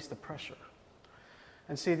increase the pressure.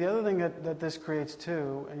 And see, the other thing that this creates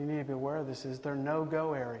too, and you need to be aware of this, is there are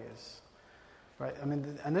no-go areas. Right? I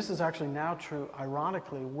mean, and this is actually now true,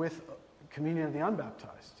 ironically, with communion of the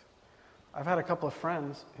unbaptized. I've had a couple of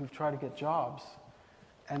friends who've tried to get jobs,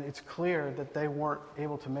 and it's clear that they weren't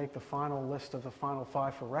able to make the final list of the final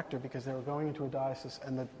 5 for rector because they were going into a diocese,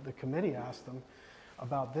 and the committee asked them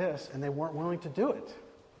about this, and they weren't willing to do it.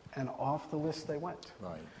 And off the list they went.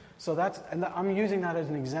 Right. So I'm using that as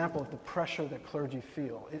an example of the pressure that clergy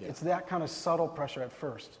feel. It's that kind of subtle pressure at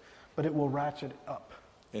first, but it will ratchet up.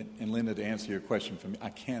 And Linda, to answer your question for me, I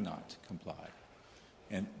cannot comply.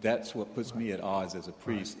 And that's what puts me at odds as a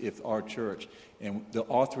priest. Right. If our church, and the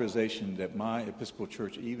authorization that my Episcopal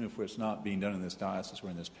Church, even if it's not being done in this diocese or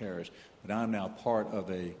in this parish, but I'm now part of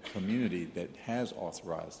a community that has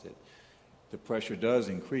authorized it, the pressure does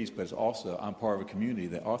increase, but it's also, I'm part of a community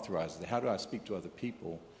that authorizes it. How do I speak to other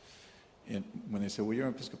people? And when they say, well, you're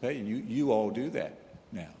an Episcopalian, you all do that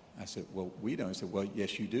now. I said, well, we don't. I said, well,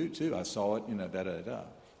 yes, you do too. I saw it, da-da-da-da.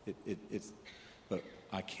 But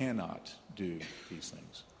I cannot do these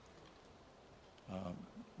things.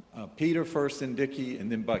 Peter first, then Dickie,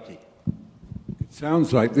 and then Bucky. It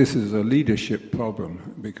sounds like this is a leadership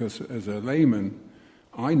problem, because as a layman,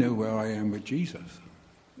 I know where I am with Jesus.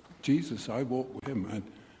 Jesus, I walk with him. And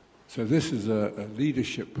so this is a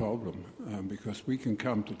leadership problem, because we can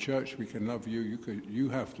come to church, we can love you, you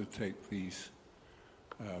have to take these,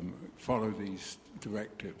 follow these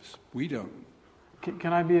directives. We don't.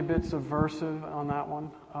 Can I be a bit subversive on that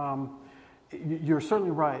one? You're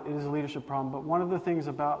certainly right, it is a leadership problem, but one of the things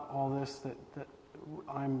about all this that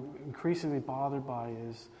I'm increasingly bothered by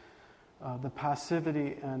is the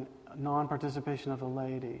passivity and non-participation of the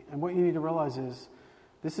laity. And what you need to realize is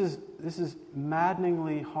this is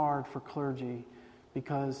maddeningly hard for clergy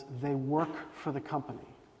because they work for the company.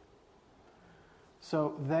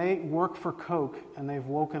 So they work for Coke, and they've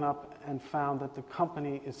woken up and found that the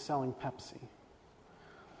company is selling Pepsi.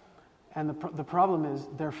 And the problem is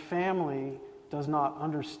their family does not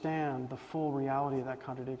understand the full reality of that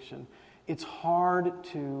contradiction. It's hard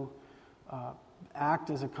to act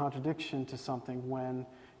as a contradiction to something when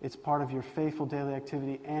it's part of your faithful daily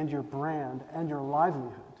activity and your brand and your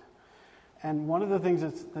livelihood. And one of the things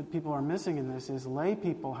that people are missing in this is lay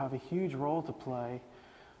people have a huge role to play,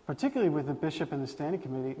 particularly with the bishop and the standing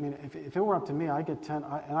committee. I mean, if it were up to me, I'd get 10,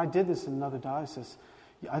 and I did this in another diocese.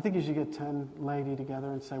 I think you should get 10 laity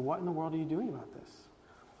together and say, what in the world are you doing about this?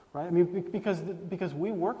 Right? I mean, because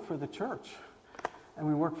we work for the church, and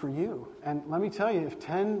we work for you. And let me tell you, if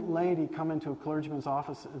 10 laity come into a clergyman's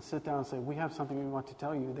office and sit down and say, we have something we want to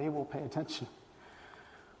tell you, they will pay attention.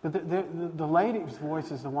 But the laity's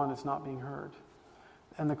voice is the one that's not being heard.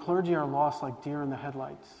 And the clergy are lost like deer in the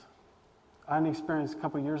headlights. I had an experience a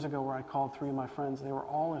couple of years ago where I called 3 of my friends. They were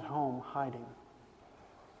all at home hiding.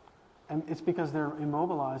 And it's because they're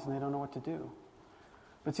immobilized and they don't know what to do.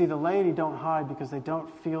 But see, the laity don't hide because they don't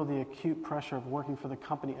feel the acute pressure of working for the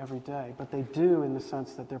company every day. But they do in the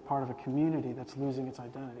sense that they're part of a community that's losing its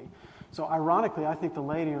identity. So ironically, I think the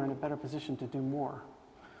laity are in a better position to do more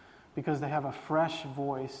because they have a fresh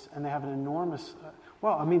voice and they have an enormous...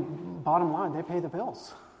 bottom line, they pay the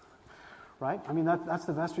bills. Right? I mean, that's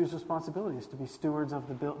the vestry's responsibility, is to be stewards of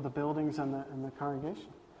the buildings and the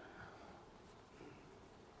congregation.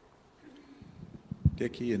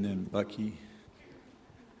 Dickie and then Bucky.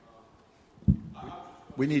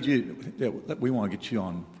 We need you. We want to get you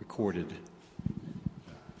on recorded.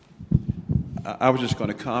 I was just going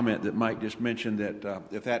to comment that Mike just mentioned that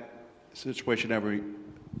if that situation ever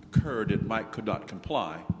occurred, that Mike could not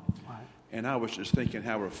comply. Right. And I was just thinking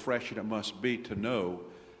how refreshing it must be to know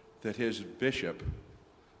that his bishop,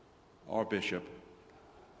 our bishop,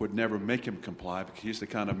 would never make him comply because he's the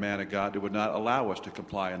kind of man of God that would not allow us to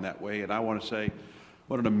comply in that way. And I want to say,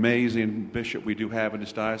 what an amazing bishop we do have in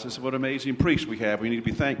this diocese. What an amazing priest we have. We need to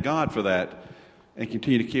be thank God for that and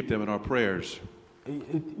continue to keep them in our prayers.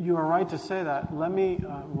 You are right to say that. Let me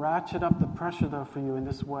ratchet up the pressure, though, for you in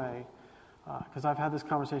this way, because I've had this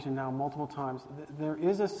conversation now multiple times. There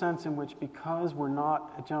is a sense in which, because we're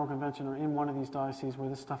not at General Convention or in one of these dioceses where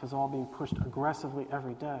this stuff is all being pushed aggressively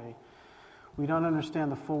every day, we don't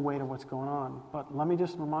understand the full weight of what's going on. But let me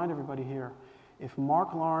just remind everybody here, if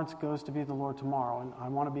Mark Lawrence goes to be the Lord tomorrow, and I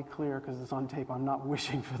want to be clear because it's on tape, I'm not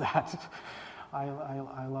wishing for that.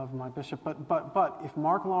 I love my bishop. But if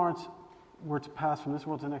Mark Lawrence were to pass from this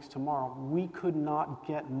world to the next tomorrow, we could not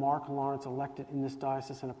get Mark Lawrence elected in this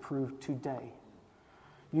diocese and approved today.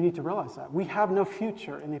 You need to realize that. We have no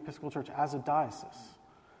future in the Episcopal Church as a diocese.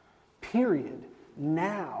 Period.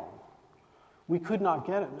 Now. We could not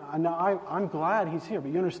get it. Now, I'm glad he's here, but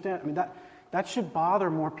you understand, I mean, that should bother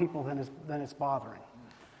more people than it's bothering.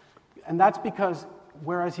 And that's because,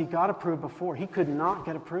 whereas he got approved before, he could not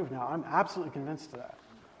get approved now. I'm absolutely convinced of that.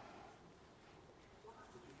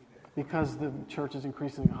 Because the church is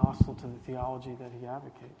increasingly hostile to the theology that he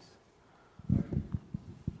advocates.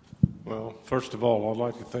 Well, first of all, I'd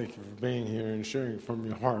like to thank you for being here and sharing from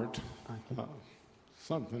your heart. Thank you.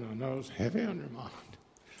 Something I know is heavy on your mind.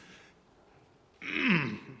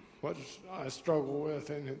 What I struggle with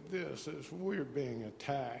in this is we're being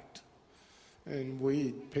attacked. And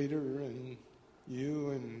we, Peter and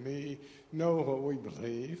you and me, know what we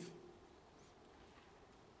believe.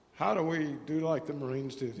 How do we do like the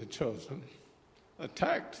Marines did at Chosen?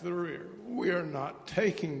 Attack to the rear. We are not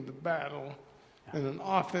taking the battle in an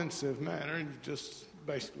offensive manner. You just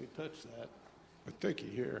basically touched that. thicky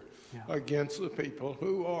here, Yeah. against the people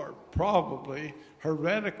who are probably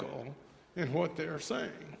heretical in what they're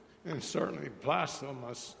saying, and certainly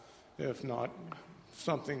blasphemous, if not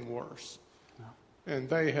something worse. Yeah. And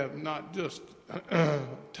they have not just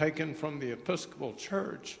taken from the Episcopal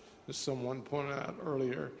Church, as someone pointed out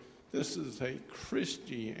earlier. This is a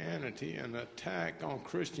Christianity, an attack on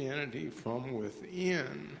Christianity from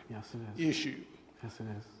within Yes, it is. issue. Yes, it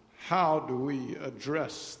is. How do we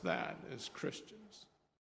address that as Christians?